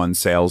 #1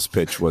 sales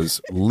pitch was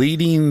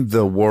leading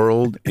the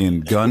world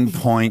in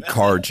gunpoint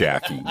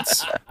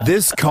carjackings?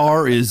 This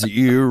car is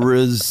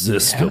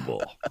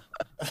irresistible.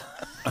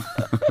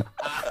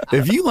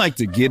 If you like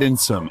to get in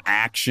some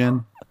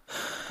action,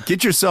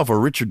 get yourself a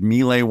Richard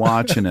Mille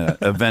watch and a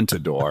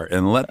Aventador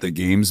and let the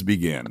games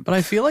begin. But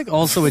I feel like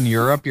also in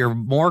Europe, you're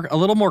a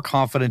little more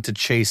confident to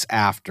chase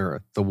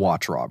after the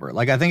watch robber.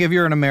 Like, I think if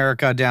you're in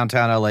America,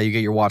 downtown LA, you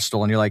get your watch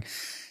stolen, you're like,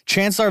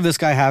 chances are of this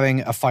guy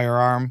having a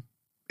firearm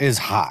is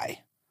high.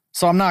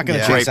 So I'm not going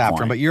to chase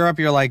after him. But Europe,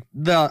 you're like,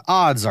 the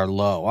odds are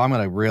low. I'm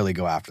going to really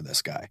go after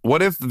this guy.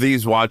 What if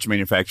these watch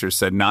manufacturers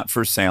said not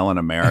for sale in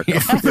America?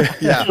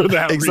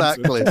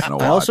 Exactly.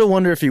 I also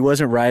wonder if he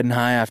wasn't riding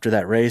high after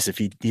that race, if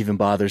he even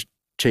bothers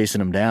chasing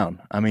him down.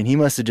 I mean, he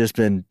must have just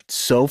been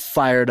so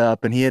fired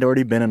up, and he had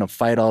already been in a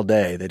fight all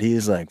day that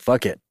he's like,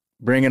 fuck it.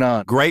 Bring it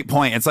on. Great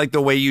point. It's like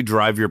the way you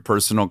drive your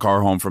personal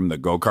car home from the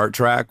go-kart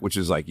track, which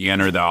is like you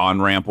enter the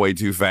on-ramp way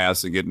too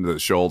fast and get into the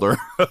shoulder.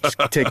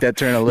 Take that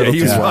turn a little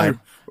too wide.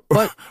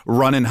 But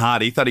running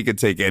hot, he thought he could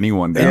take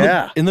anyone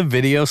down. In the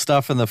video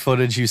stuff and the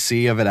footage you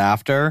see of it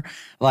after,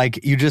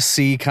 like, you just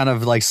see kind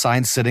of like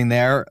Sainz sitting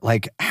there,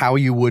 like how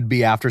you would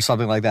be after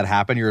something like that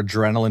happened. Your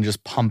adrenaline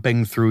just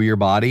pumping through your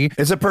body.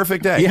 It's a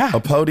perfect day. Yeah. A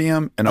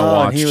podium and a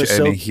watch. And he was and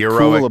so a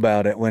heroic cool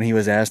about it when he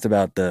was asked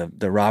about the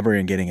robbery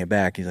and getting it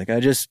back. He's like,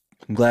 I'm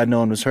glad no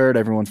one was hurt.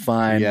 Everyone's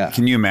fine. Yeah.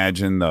 Can you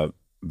imagine the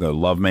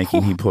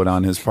lovemaking he put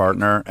on his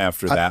partner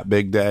after that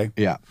big day?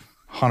 Yeah,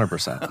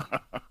 100%.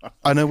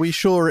 And are we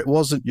sure it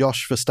wasn't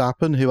Jos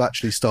Verstappen who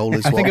actually stole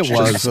his watch? I think it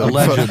was,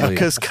 allegedly.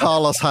 Because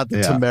Carlos had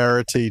the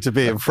temerity to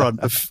be in front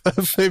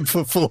of him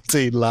for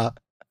 14 laps.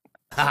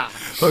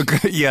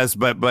 Okay, yes,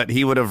 but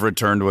he would have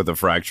returned with a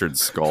fractured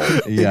skull.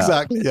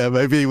 Exactly, yeah.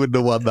 Maybe he wouldn't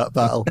have won that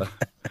battle.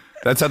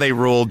 That's how they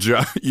ruled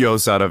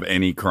Jos out of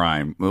any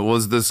crime.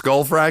 Was the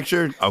skull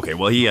fractured? Okay,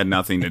 well, he had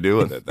nothing to do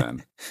with it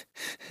then.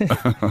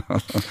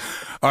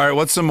 All right,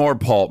 what's some more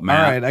pulp, Matt?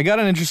 All right, I got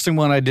an interesting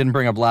one I didn't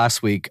bring up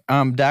last week.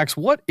 Dax,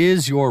 what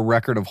is your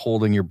record of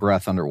holding your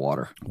breath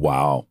underwater?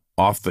 Wow.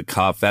 Off the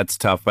cuff, that's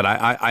tough, but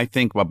I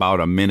think about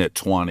a minute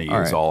 20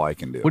 is all I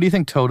can do. What do you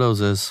think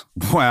Toto's is?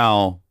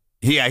 Well...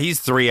 Yeah, he's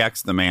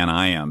 3x the man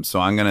I am, so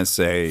I'm going to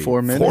say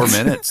 4 minutes. 4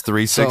 minutes,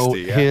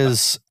 360. So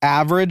his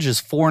average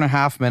is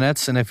 4.5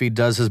 minutes, and if he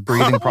does his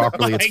breathing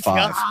properly, it's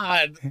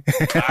 5.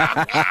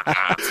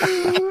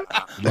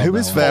 Who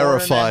is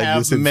verifying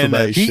this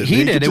information?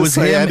 He did. It was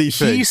him.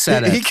 Anything. He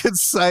said it. He could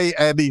say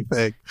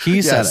anything.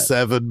 He said it.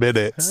 7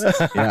 minutes.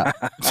 Yeah.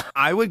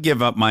 I would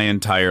give up my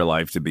entire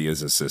life to be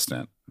his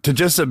assistant, to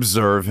just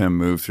observe him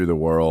move through the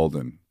world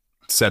and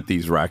set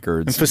these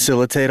records and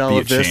facilitate all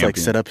of this, champion. like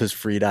set up his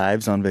free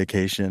dives on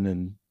vacation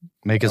and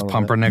make his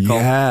pumpernickel.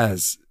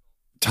 Yes,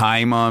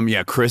 time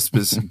yeah, crisp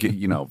is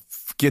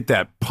get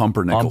that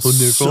pumpernickel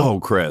so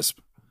crisp.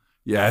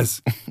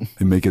 Yes,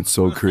 and make it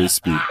so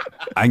crispy.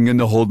 I'm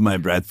gonna hold my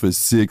breath for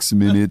 6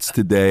 minutes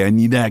today. I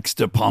need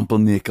extra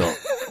pumpernickel.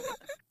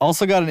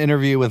 Also got an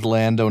interview with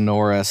Lando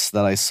Norris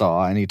that I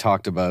saw, and he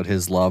talked about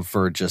his love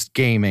for just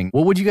gaming.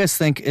 What would you guys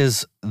think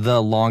is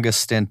the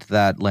longest stint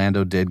that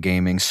Lando did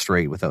gaming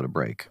straight without a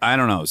break? I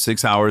don't know,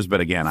 6 hours,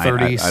 but again, I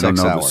don't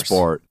know the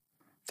sport.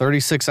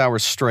 36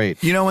 hours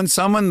straight. You know, when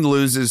someone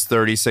loses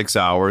 36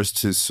 hours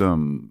to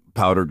some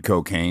powdered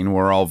cocaine,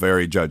 we're all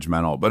very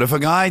judgmental. But if a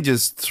guy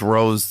just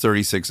throws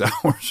 36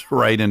 hours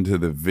right into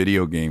the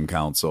video game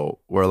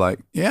console, we're like,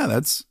 yeah,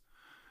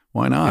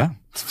 why not? Yeah.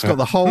 He's got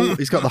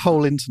the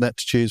whole internet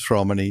to choose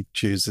from, and he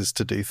chooses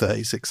to do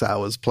 36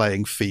 hours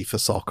playing FIFA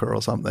soccer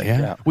or something.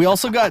 Yeah. We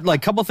also got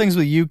like a couple things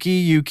with Yuki.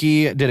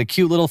 Yuki did a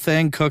cute little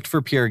thing, cooked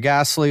for Pierre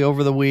Gasly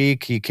over the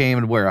week. He came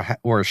and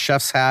wore a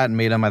chef's hat and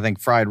made him, I think,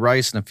 fried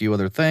rice and a few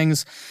other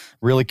things.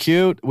 Really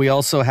cute. We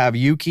also have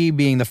Yuki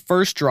being the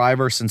first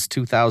driver since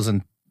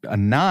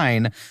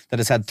 2009 that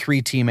has had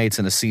 3 teammates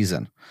in a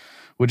season,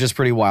 which is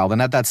pretty wild.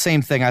 And at that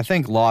same thing, I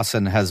think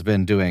Lawson has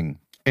been doing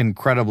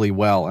incredibly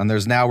well, and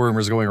there's now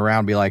rumors going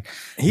around be like,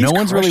 no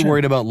one's really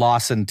worried about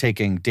Lawson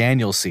taking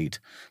Daniel's seat,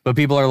 but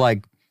people are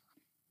like,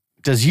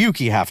 does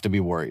Yuki have to be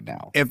worried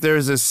now? If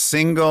there's a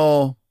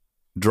single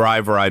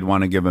driver I'd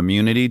want to give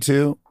immunity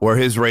to, where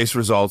his race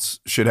results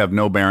should have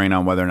no bearing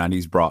on whether or not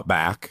he's brought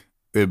back,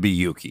 it'd be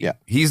Yuki. Yeah.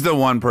 He's the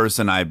one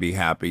person I'd be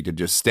happy to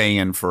just stay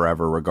in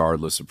forever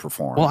regardless of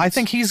performance. Well, I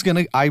think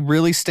I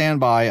really stand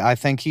by, I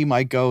think he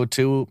might go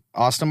to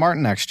Aston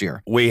Martin next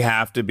year. We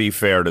have to be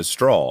fair to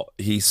Stroll.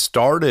 He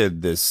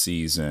started this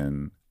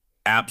season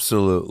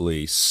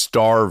absolutely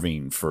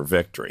starving for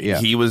victory. Yeah.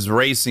 He was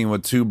racing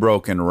with 2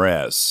 broken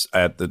wrists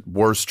at the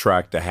worst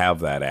track to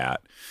have that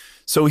at.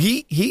 So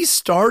he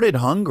started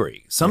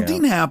hungry.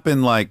 Something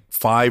happened like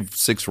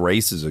 5-6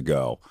 races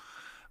ago.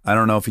 I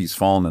don't know if he's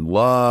fallen in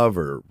love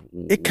or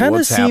it kind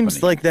of seems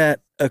happening. like that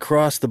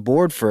across the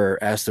board for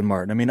Aston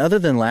Martin. I mean, other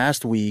than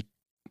last week,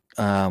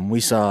 we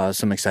saw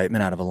some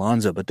excitement out of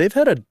Alonso, but they've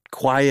had a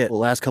quiet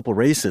last couple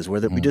races where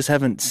we just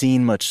haven't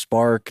seen much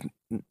spark,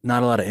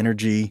 not a lot of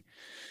energy,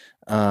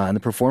 and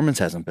the performance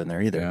hasn't been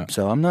there either. Yeah.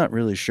 So I'm not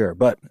really sure.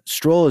 But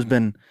Stroll has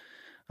been,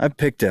 I've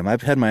picked him.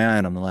 I've had my eye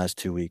on him the last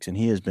 2 weeks, and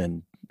he has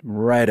been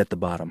right at the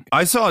bottom.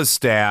 I saw his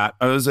stat.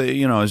 It was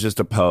just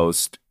a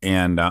post,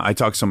 and I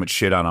talk so much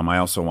shit on him. I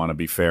also want to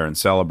be fair and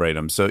celebrate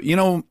him. So,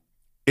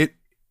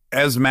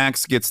 as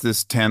Max gets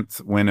this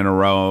 10th win in a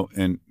row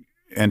and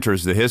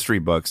enters the history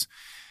books,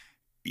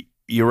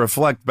 you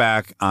reflect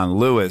back on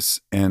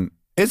Lewis, and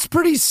it's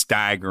pretty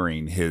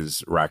staggering,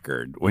 his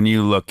record, when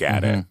you look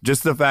at it.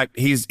 Just the fact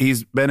he's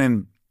been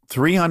in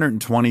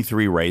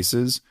 323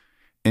 races,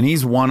 and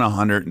he's won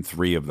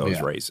 103 of those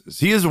races.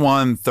 He has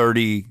won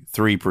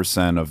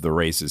 33% of the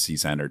races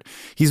he's entered.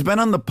 He's been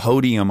on the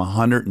podium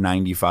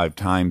 195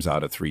 times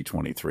out of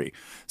 323.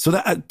 So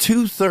that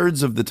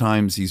 2/3 of the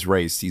times he's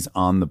raced, he's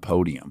on the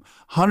podium.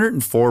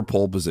 104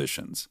 pole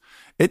positions.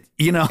 And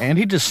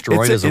he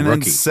destroyed as a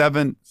rookie.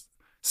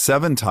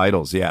 Seven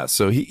titles, yeah.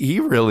 So he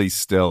really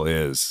still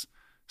is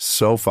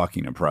so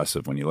fucking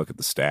impressive when you look at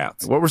the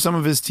stats. What were some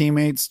of his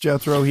teammates,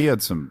 Jethro? He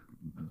had some.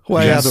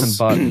 Jenson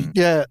Button.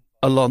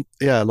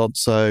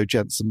 Alonso,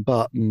 Jenson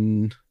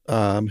Button.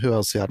 Who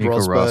else he had? Nico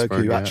Rosberg,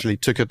 who yeah. actually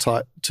took a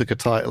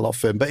title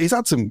off him. But he's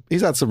had some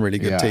really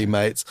good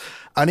teammates,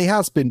 and he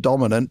has been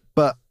dominant.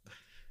 But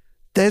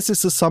there's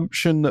this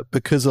assumption that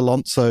because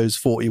Alonso's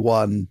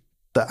 41,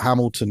 that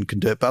Hamilton can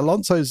do it. But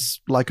Alonso's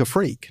like a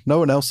freak. No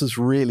one else has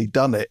really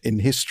done it in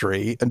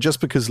history. And just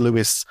because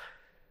Lewis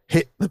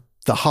hit the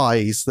the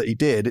highs that he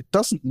did, it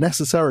doesn't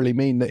necessarily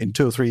mean that in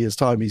 2 or 3 years'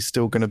 time he's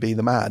still going to be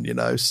the man, you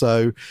know?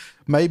 So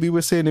maybe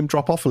we're seeing him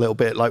drop off a little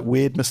bit, like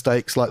weird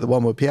mistakes like the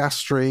one with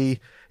Piastri.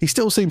 He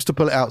still seems to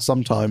pull it out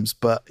sometimes,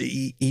 but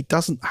he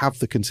doesn't have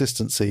the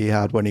consistency he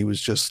had when he was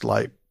just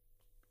like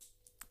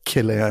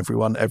killing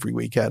everyone every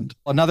weekend.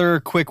 Another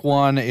quick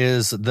one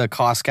is the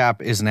cost cap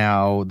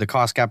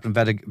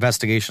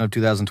investigation of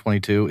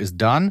 2022 is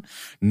done.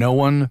 No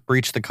one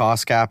breached the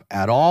cost cap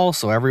at all,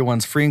 so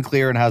everyone's free and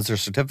clear and has their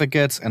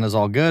certificates and is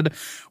all good.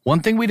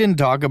 One thing we didn't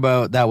talk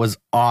about that was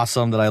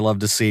awesome that I love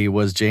to see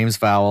was James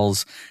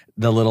Vowles,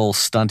 the little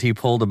stunt he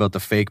pulled about the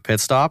fake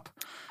pit stop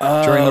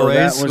during the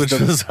race, which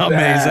was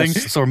amazing.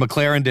 So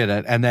McLaren did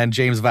it, and then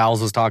James Vowles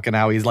was talking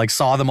how he's like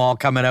saw them all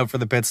coming out for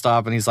the pit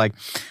stop, and he's like,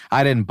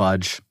 I didn't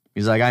budge.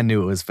 He's like, I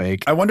knew it was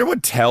fake. I wonder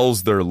what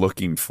tells they're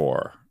looking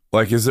for.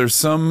 Like, is there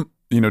some,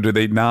 do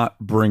they not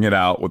bring it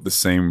out with the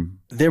same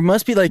There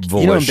must be like,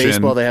 volition? In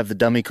baseball, they have the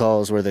dummy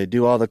calls where they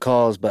do all the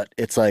calls, but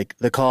it's like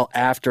the call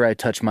after I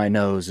touch my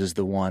nose is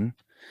the one.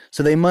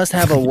 So they must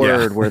have a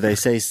word where they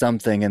say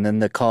something, and then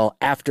the call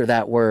after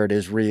that word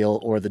is real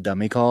or the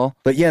dummy call.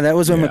 But yeah, that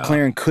was when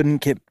McLaren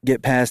couldn't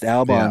get past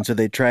Albon, so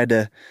they tried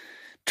to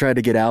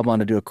get Albon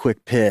to do a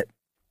quick pit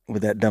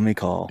with that dummy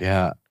call.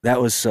 Yeah.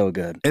 That was so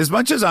good. As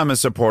much as I'm a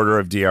supporter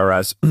of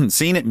DRS,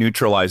 seeing it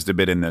neutralized a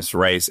bit in this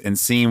race and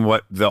seeing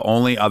what the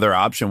only other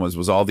option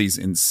was all these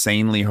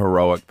insanely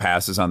heroic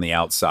passes on the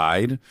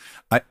outside,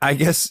 I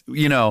guess,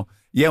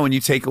 when you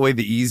take away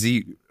the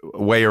easy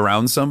way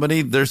around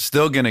somebody, they're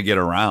still going to get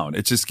around.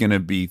 It's just going to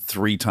be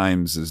 3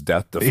 times as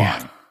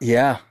death-defying.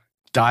 Yeah.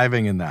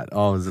 Diving in that.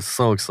 Oh, it was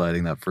so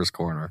exciting, that first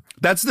corner.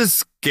 That's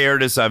the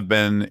scaredest I've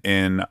been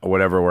in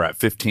whatever we're at,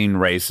 15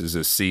 races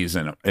this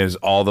season, is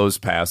all those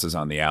passes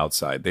on the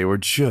outside. They were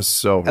just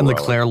so heroic. And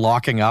Leclerc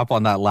locking up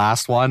on that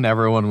last one,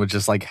 everyone was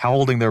just like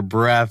holding their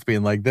breath,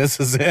 being like, this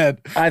is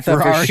it. I thought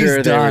Ferrari's for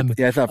sure done.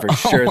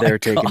 they were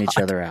taking each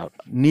other out.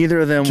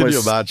 Neither of them Can was.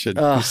 you imagine?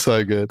 He's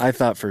so good. I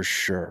thought for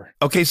sure.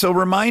 Okay, so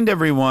remind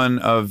everyone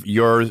of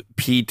your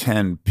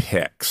P10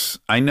 picks.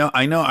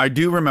 I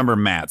do remember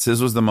Matt's.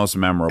 His was the most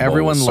memorable.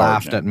 Everyone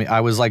laughed at me. I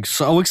was like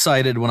so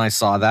excited when I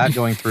saw that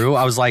going through.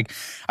 I was like,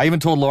 I even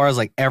told Laura, I was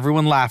like,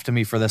 everyone laughed at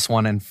me for this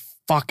one, and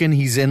fucking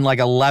he's in like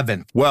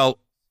 11th. Well,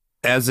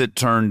 as it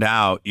turned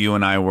out, you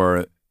and I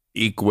were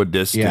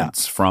equidistant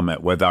from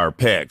it with our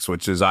picks,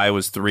 which is I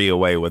was 3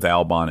 away with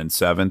Albon in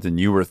 7th, and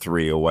you were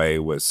 3 away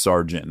with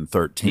Sargent in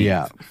 13th.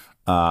 Yeah.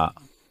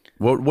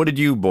 What did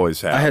you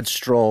boys have? I had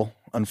Stroll,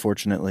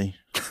 unfortunately.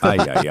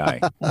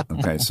 Aye.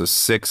 Okay, so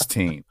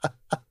 16th.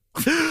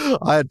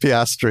 I had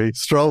Piastri.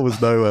 Stroll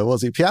was nowhere,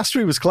 was he?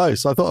 Piastri was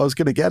close. I thought I was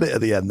going to get it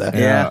at the end there.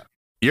 Yeah.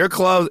 You're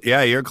close.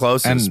 Yeah, you're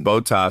close. And And-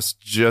 Bottas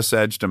just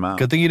edged him out.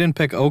 Good thing you didn't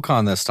pick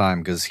Ocon this time,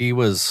 because he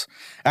was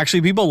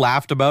actually, people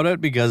laughed about it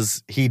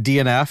because he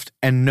DNF'd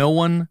and no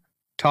one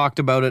talked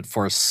about it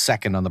for a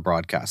second on the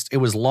broadcast. It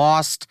was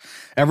lost.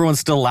 Everyone's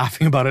still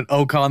laughing about it.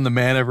 Ocon, the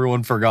man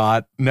everyone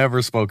forgot,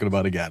 never spoken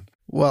about again.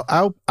 Well,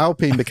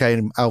 Alpine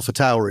became Alpha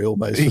Tauri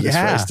almost for this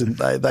race,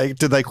 didn't they?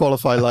 Did they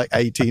qualify like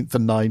 18th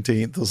and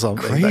 19th or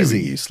something? Crazy.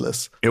 They were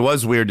useless. It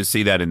was weird to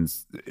see that in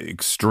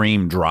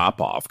extreme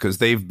drop off because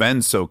they've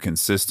been so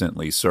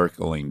consistently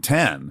circling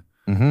 10.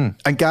 Mm-hmm.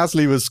 And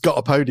Gasly got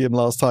a podium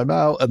last time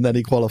out, and then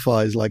he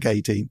qualifies like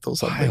 18th or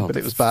something, Wild. but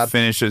it was bad.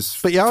 Finishes.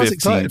 But yeah, I was 15th.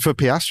 excited for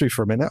Piastri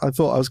for a minute. I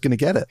thought I was going to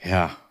get it.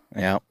 Yeah.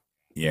 Yeah.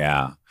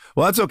 Yeah.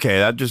 Well, that's okay.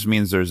 That just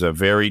means there's a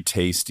very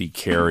tasty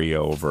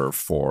carryover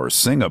for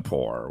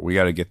Singapore. We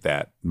got to get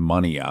that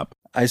money up.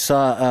 I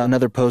saw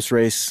another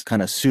post-race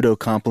kind of pseudo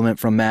compliment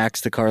from Max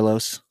to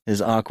Carlos.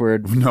 Is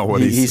awkward. No,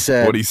 he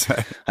said, what'd he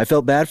say? I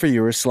felt bad for you.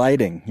 You were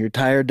sliding. Your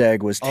tire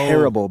deg was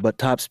terrible, but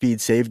top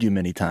speed saved you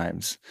many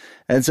times.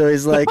 And so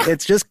he's like,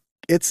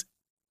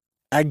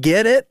 I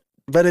get it,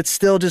 but it's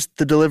still just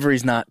the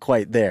delivery's not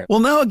quite there. Well,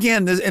 now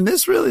again,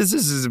 this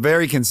is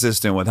very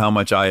consistent with how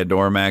much I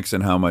adore Max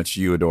and how much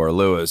you adore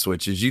Lewis,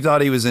 which is you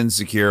thought he was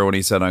insecure when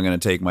he said, I'm going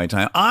to take my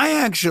time. I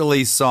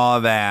actually saw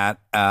that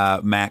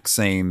Max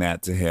saying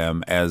that to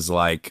him as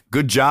like,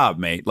 good job,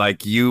 mate.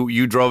 Like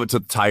you drove it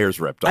till the tires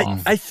ripped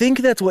off. I think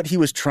that's what he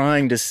was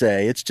trying to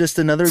say. It's just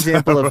another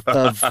example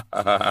of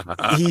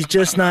he's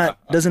just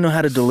doesn't know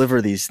how to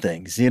deliver these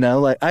things, you know?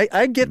 Like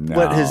I get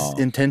what his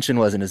intention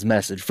was in his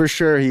message. For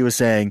sure he was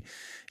saying,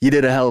 you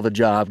did a hell of a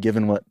job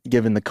given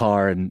the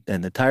car and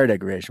the tire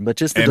degradation, but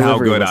just the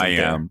delivery how good wasn't I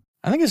there. am.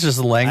 I think it's just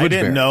a language I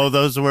didn't barrier. know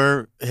those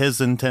were his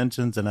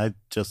intentions, and I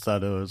just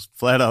thought it was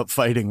flat out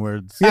fighting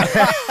words. When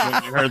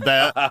you heard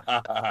that,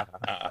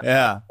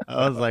 yeah,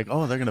 I was like,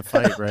 "Oh, they're gonna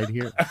fight right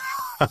here."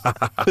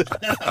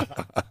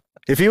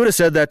 If he would have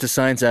said that to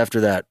Sainz after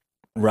that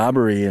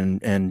robbery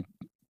and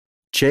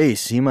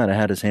chase, he might have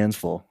had his hands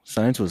full.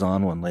 Sainz was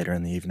on one later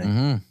in the evening.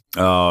 Mm-hmm.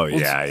 Oh,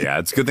 yeah.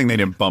 It's a good thing they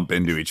didn't bump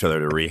into each other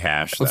to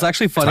rehash Well, it's that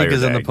actually funny tire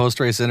because in the deg.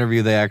 post-race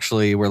interview, they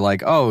actually were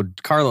like, oh,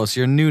 Carlos,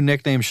 your new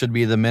nickname should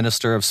be the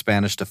Minister of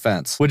Spanish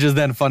Defense, which is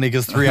then funny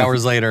because 3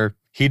 hours later,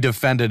 he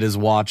defended his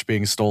watch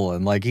being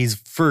stolen. Like, he's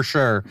for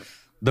sure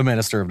the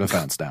Minister of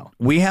Defense now.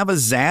 We have a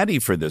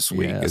Zaddy for this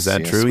week. Yes, Is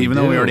that yes, true? we Even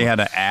though we do. already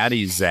had a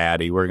Addy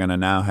Zaddy, we're going to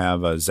now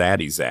have a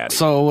Zaddy Zaddy.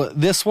 So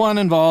this one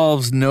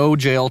involves no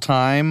jail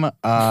time,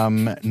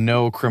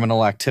 no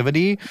criminal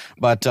activity,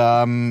 but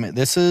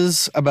this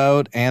is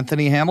about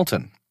Anthony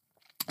Hamilton.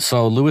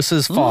 So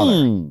Lewis's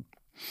father.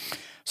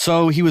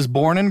 So he was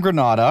born in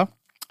Grenada,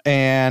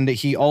 and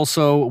he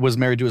also was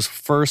married to his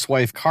first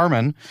wife,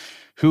 Carmen,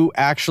 who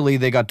actually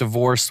they got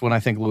divorced when I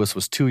think Lewis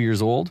was 2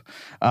 years old.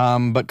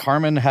 But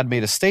Carmen had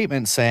made a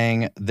statement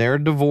saying their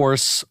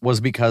divorce was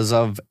because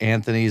of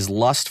Anthony's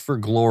lust for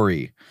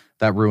glory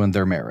that ruined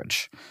their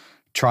marriage.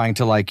 Trying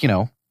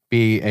to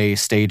be a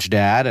stage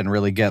dad and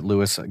really get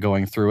Lewis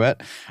going through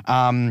it.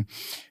 Anthony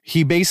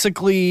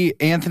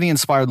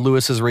inspired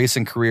Lewis's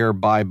racing career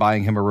by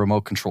buying him a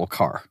remote control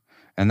car.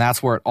 And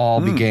that's where it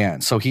all began.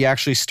 So he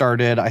actually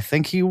started, I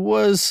think he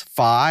was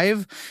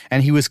 5,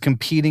 and he was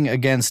competing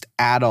against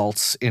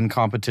adults in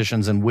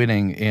competitions and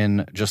winning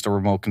in just a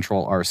remote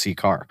control RC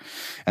car.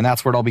 And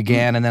that's where it all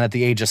began. And then at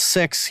the age of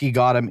 6, he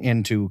got him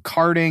into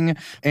karting.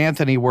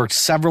 Anthony worked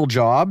several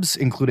jobs,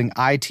 including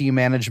IT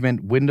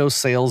management, window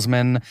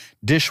salesman,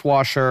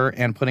 dishwasher,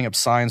 and putting up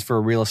signs for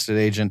a real estate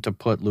agent to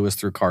put Lewis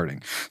through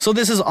karting. So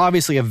this is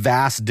obviously a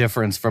vast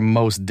difference from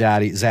most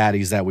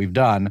zaddies that we've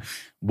done,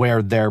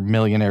 where they're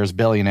millionaires,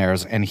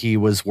 billionaires, and he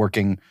was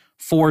working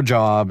 4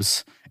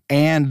 jobs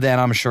and then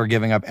I'm sure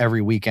giving up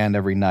every weekend,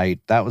 every night.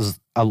 That was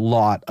a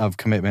lot of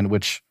commitment,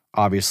 which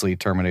obviously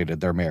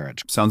terminated their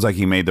marriage. Sounds like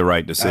he made the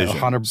right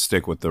decision.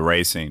 Stick with the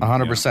racing.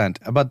 100%.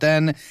 Yeah. But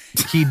then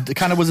he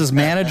kind of was his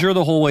manager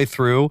the whole way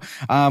through,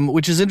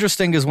 which is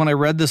interesting because when I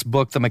read this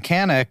book, The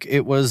Mechanic,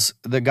 it was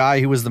the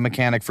guy who was the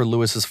mechanic for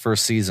Lewis's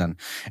first season.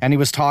 And he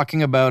was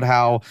talking about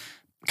how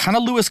kind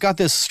of Lewis got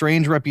this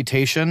strange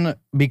reputation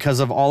because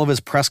of all of his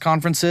press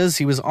conferences.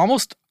 He was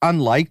almost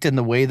unliked in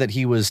the way that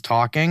he was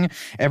talking.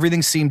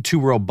 Everything seemed too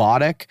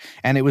robotic,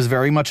 and it was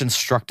very much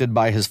instructed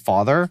by his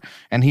father.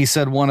 And he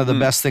said one of the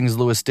best things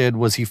Lewis did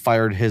was he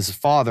fired his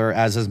father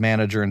as his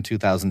manager in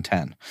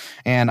 2010.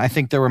 And I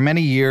think there were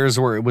many years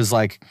where it was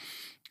like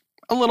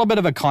a little bit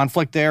of a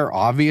conflict there.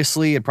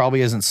 Obviously, it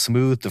probably isn't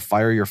smooth to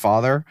fire your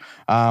father,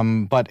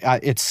 but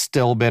it's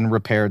still been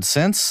repaired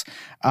since.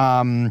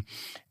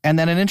 And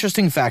then an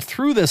interesting fact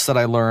through this that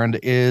I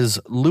learned is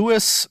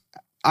Lewis,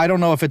 I don't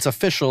know if it's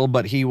official,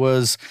 but he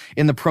was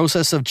in the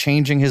process of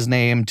changing his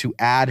name to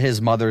add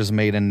his mother's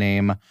maiden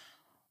name,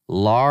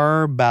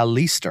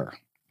 Larbalister.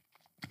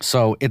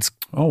 So it's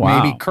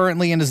maybe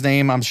currently in his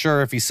name. I'm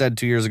sure if he said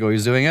 2 years ago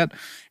he's doing it,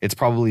 it's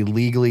probably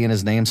legally in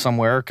his name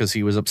somewhere because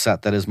he was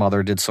upset that his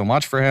mother did so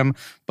much for him,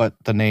 but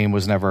the name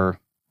was never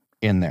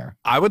in there.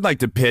 I would like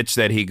to pitch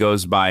that he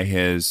goes by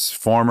his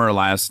former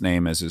last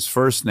name as his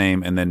first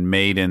name and then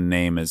maiden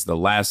name as the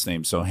last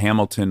name. So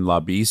Hamilton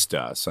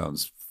Labista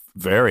sounds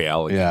very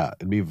elegant. Yeah,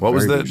 it'd be. What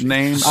was the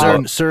name?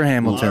 Sir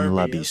Hamilton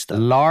Labista.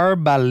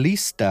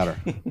 Larbalister.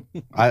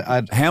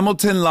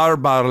 Hamilton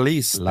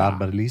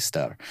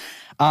Larbalister.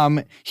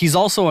 Larbalister. He's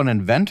also an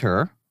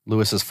inventor,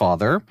 Lewis's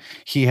father.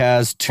 He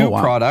has 2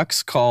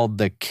 products called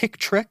the Kick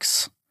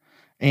Tricks.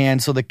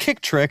 And so the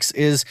Kick Tricks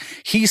is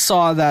he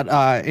saw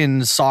that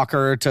in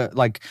soccer to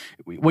like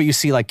what you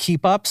see like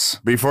keep ups.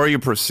 Before you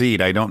proceed,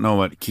 I don't know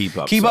what keep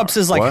ups. Keep ups are.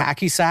 is like What?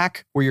 hacky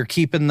sack where you're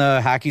keeping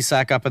the hacky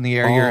sack up in the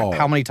air.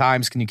 How many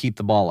times can you keep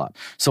the ball up?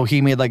 So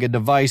he made like a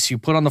device you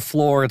put on the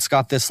floor. It's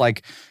got this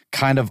like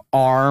kind of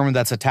arm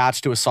that's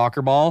attached to a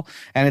soccer ball.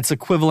 And it's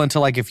equivalent to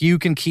like if you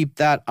can keep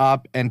that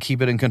up and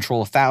keep it in control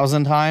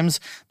 1,000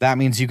 times, that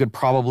means you could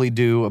probably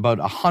do about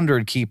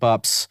 100 keep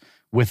ups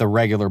with a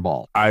regular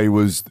ball. I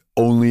was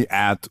only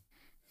at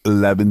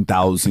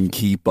 11,000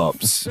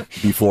 keep-ups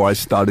before I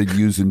started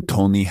using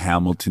Tony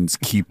Hamilton's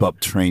keep-up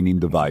training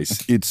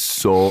device. It's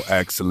so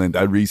excellent.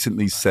 I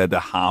recently set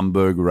a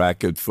Hamburg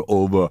record for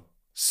over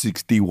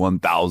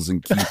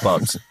 61,000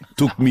 keep-ups.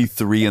 Took me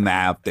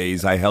 3.5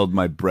 days. I held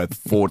my breath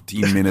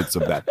 14 minutes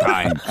of that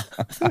time.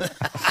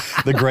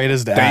 The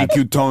greatest ad. Thank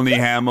you, Tony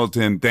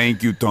Hamilton.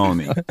 Thank you,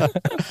 Tony.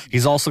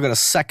 He's also got a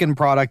second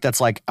product that's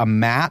like a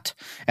mat,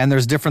 and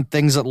there's different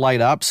things that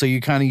light up. So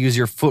you kind of use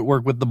your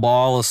footwork with the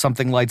ball. As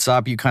something lights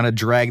up, you kind of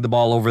drag the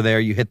ball over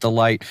there. You hit the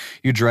light,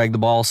 you drag the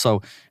ball.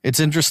 So it's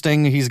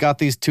interesting. He's got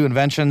these 2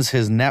 inventions.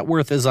 His net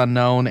worth is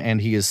unknown,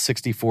 and he is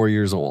 64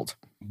 years old.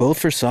 Both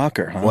for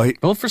soccer, huh? Well,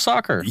 Both for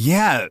soccer.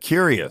 Yeah,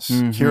 curious.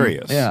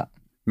 Yeah.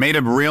 Made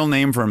a real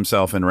name for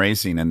himself in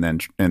racing and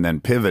then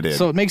pivoted.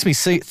 So it makes me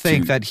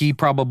think that he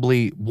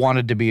probably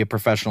wanted to be a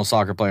professional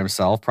soccer player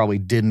himself, probably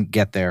didn't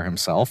get there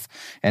himself,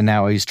 and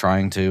now he's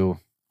trying to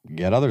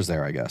get others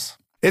there, I guess.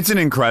 It's an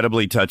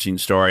incredibly touching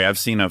story. I've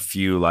seen a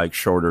few like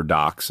shorter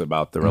docs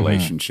about the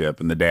relationship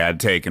and the dad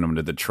taking him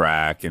to the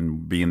track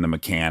and being the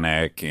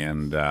mechanic.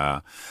 And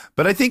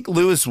but I think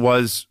Lewis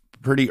was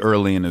pretty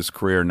early in his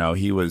career. No,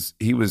 he was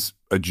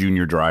a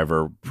junior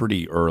driver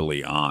pretty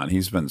early on.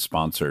 He's been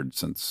sponsored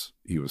since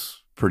he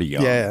was pretty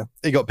young. Yeah,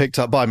 he got picked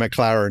up by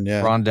McLaren,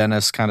 yeah. Ron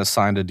Dennis kind of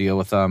signed a deal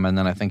with them, and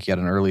then I think he had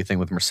an early thing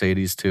with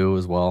Mercedes too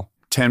as well.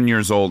 10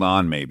 years old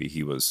on, maybe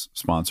he was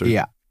sponsored.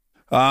 Yeah.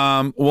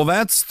 Well,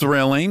 that's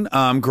thrilling.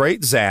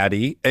 Great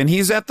Zaddy. And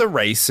he's at the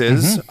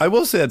races. I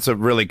will say that's a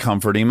really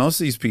comforting. Most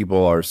of these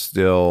people are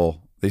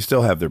they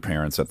still have their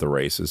parents at the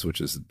races, which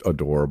is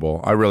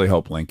adorable. I really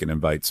hope Lincoln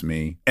invites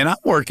me. And I'm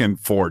working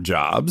 4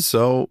 jobs,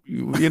 so,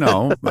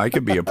 I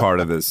could be a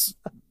part of this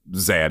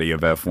Zaddy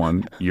of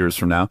F1 years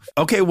from now.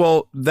 Okay,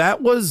 well,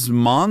 that was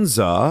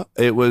Monza.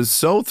 It was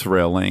so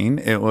thrilling.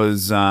 It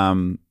was,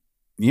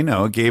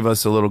 it gave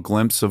us a little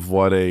glimpse of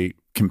what a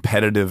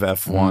competitive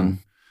F1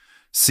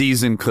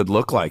 season could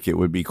look like. It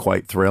would be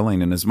quite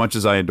thrilling. And as much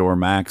as I adore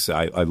Max,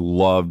 I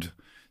loved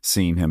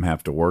seeing him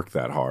have to work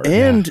that hard.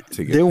 And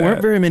there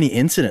weren't very many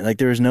incidents. Like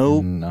there was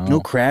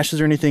no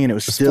crashes or anything, and it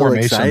was still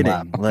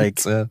exciting. Like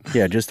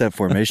just that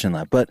formation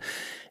lap. But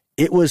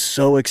it was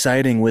so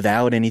exciting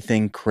without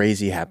anything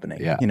crazy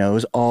happening. Yeah. It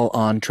was all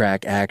on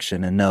track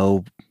action and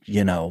no,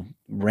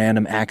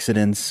 random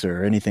accidents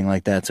or anything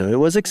like that. So it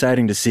was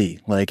exciting to see.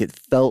 Like it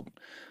felt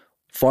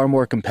far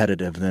more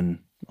competitive than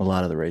a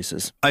lot of the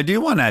races. I do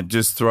want to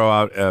just throw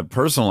out a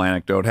personal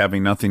anecdote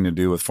having nothing to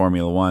do with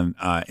Formula One.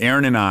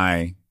 Aaron and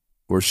I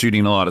were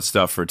shooting a lot of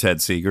stuff for Ted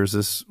Seegers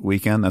this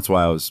weekend. That's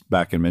why I was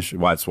back in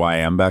Michigan. That's why I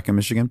am back in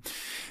Michigan.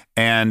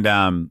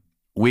 And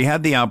we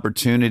had the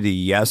opportunity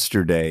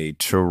yesterday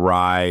to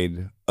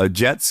ride a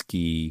jet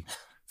ski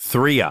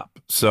 3-up.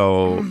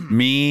 So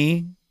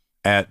me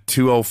at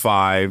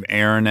 2:05,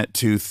 Aaron at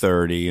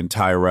 2:30, and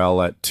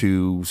Tyrell at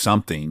 2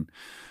 something.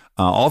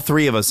 All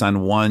 3 of us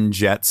on one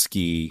jet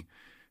ski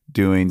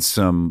doing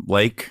some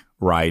lake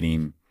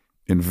riding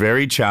in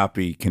very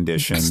choppy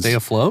conditions. Stay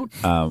afloat?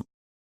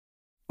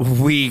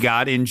 We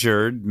got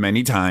injured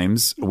many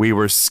times. We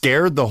were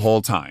scared the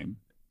whole time.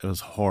 It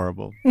was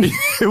horrible.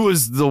 It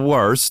was the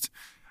worst.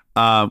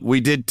 We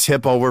did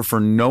tip over for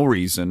no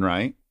reason,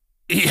 right?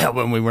 Yeah,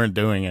 when we weren't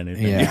doing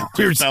anything. Yeah.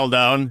 We fell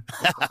down.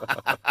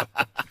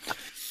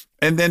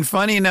 And then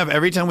funny enough,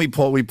 every time we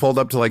pulled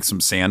up to like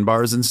some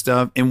sandbars and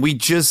stuff, and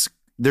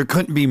there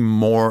couldn't be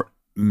more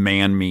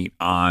man meat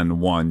on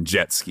one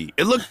jet ski.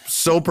 It looked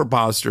so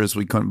preposterous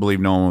we couldn't believe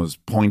no one was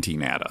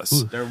pointing at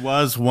us. There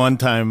was one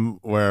time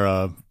where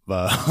a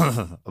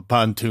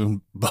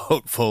pontoon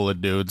boat full of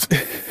dudes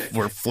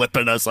were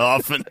flipping us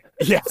off and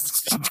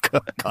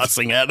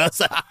cussing at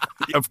us.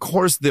 Of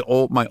course,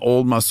 my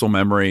old muscle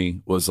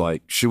memory was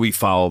like, should we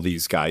follow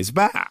these guys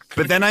back?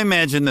 But then I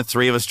imagine the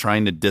 3 of us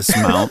trying to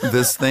dismount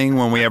this thing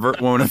when we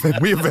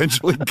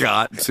eventually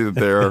got to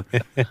their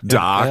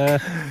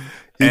dock.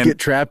 You get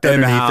trapped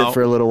underneath it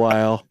for a little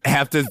while.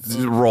 Have to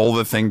roll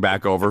the thing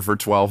back over for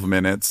 12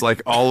 minutes.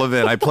 Like all of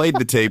it. I played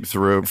the tape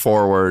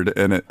forward,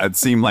 and it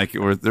seemed like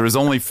there was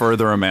only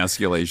further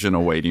emasculation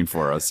awaiting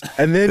for us.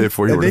 And then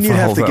you'd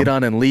have to get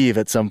on and leave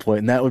at some point,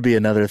 and that would be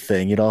another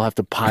thing. You'd all have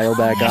to pile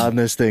back on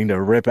this thing to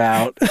rip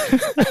out.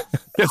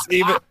 Yes,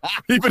 even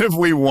if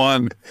we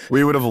won,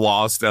 we would have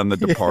lost on the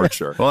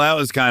departure. Well, that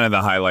was kind of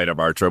the highlight of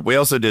our trip. We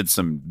also did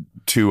some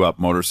 2-up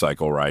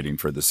motorcycle riding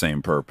for the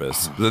same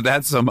purpose.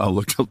 That somehow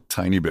looked a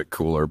tiny bit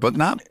cooler, but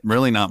not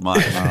much.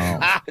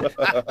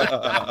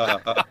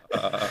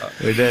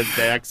 We did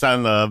Dax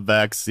on the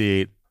back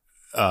seat,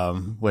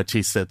 which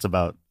he sits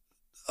about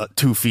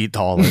 2 feet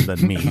taller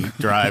than me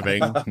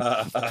driving,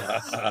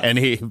 and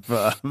he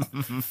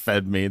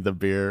fed me the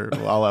beer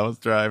while I was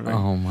driving.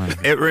 Oh my!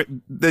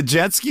 The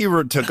jet ski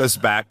took us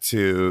back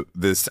to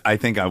this. I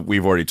think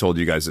we've already told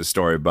you guys this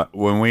story, but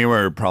when we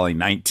were probably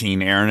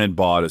 19, Aaron had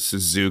bought a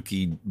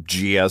Suzuki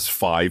GS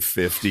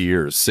 550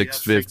 or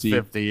 650.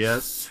 650,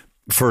 yes.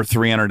 For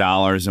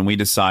 $300, and we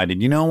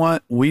decided, you know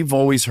what? We've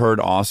always heard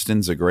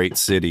Austin's a great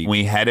city.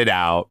 We headed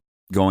out,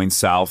 going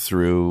south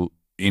through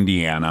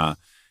Indiana.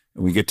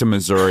 We get to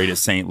Missouri to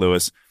St.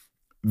 Louis.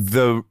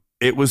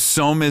 It was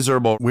so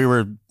miserable. We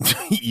were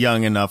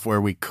young enough where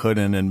we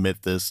couldn't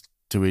admit this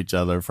to each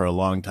other for a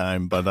long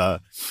time,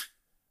 but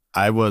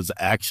I was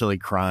actually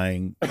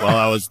crying while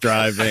I was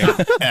driving,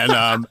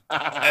 and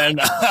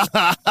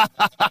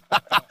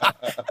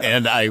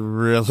and I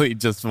really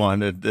just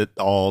wanted it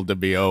all to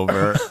be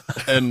over,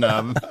 and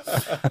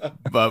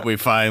but we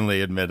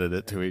finally admitted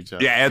it to each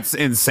other. Yeah, it's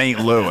in St.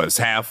 Louis,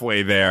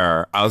 halfway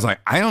there. I was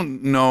like, I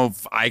don't know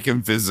if I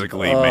can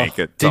physically make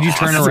it. Did you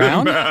turn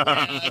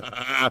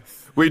around?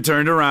 We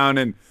turned around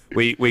and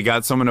we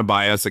got someone to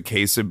buy us a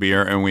case of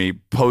beer, and we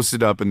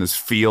posted up in this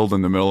field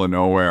in the middle of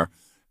nowhere.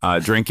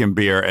 Drinking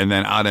beer, and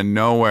then out of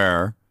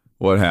nowhere,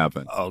 what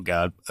happened? Oh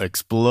God!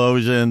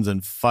 Explosions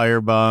and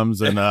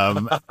firebombs,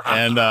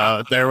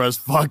 and there was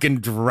fucking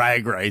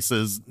drag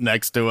races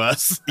next to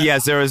us.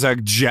 Yes, there was a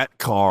jet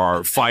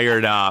car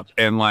fired up,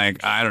 and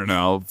like I don't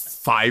know,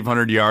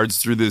 500 yards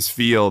through this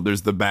field,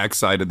 there's the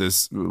backside of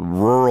this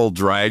rural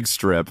drag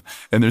strip,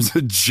 and there's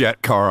a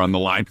jet car on the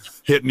line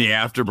hitting the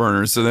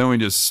afterburner. So then we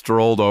just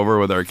strolled over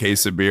with our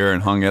case of beer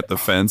and hung at the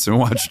fence and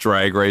watched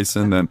drag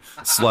racing, then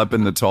slept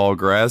in the tall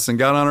grass and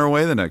got on our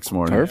way the next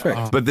morning.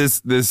 Perfect. But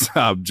this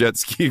jet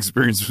ski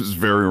experience was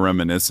very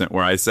reminiscent,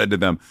 where I said to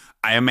them,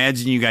 I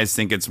imagine you guys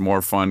think it's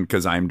more fun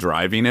because I'm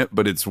driving it,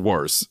 but it's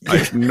worse.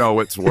 I know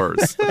it's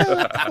worse.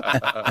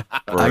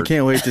 I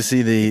can't wait to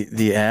see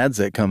the ads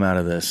that come out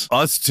of this.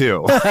 Us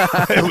too.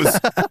 It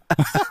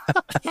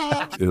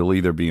It'll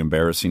either be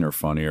embarrassing or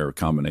funny or a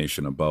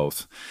combination of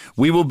both.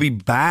 We will be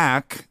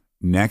back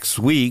next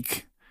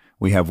week.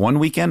 We have one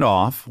weekend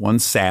off, one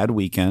sad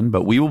weekend,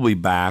 but we will be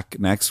back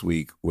next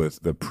week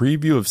with the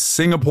preview of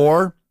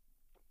Singapore.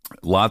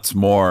 Lots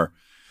more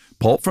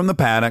pulp from the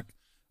paddock,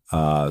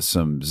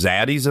 some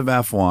zaddies of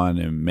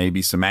F1, and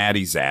maybe some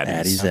Addy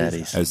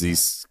zaddies as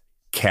these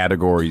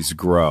categories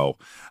grow.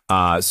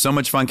 So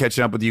much fun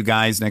catching up with you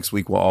guys. Next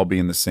week, we'll all be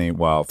in the same,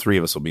 well, three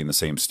of us will be in the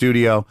same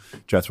studio.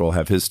 Jethro will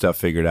have his stuff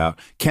figured out.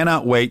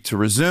 Cannot wait to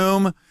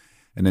resume.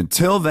 And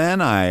until then,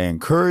 I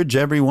encourage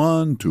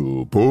everyone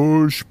to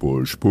push,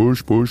 push,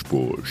 push, push,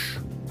 push.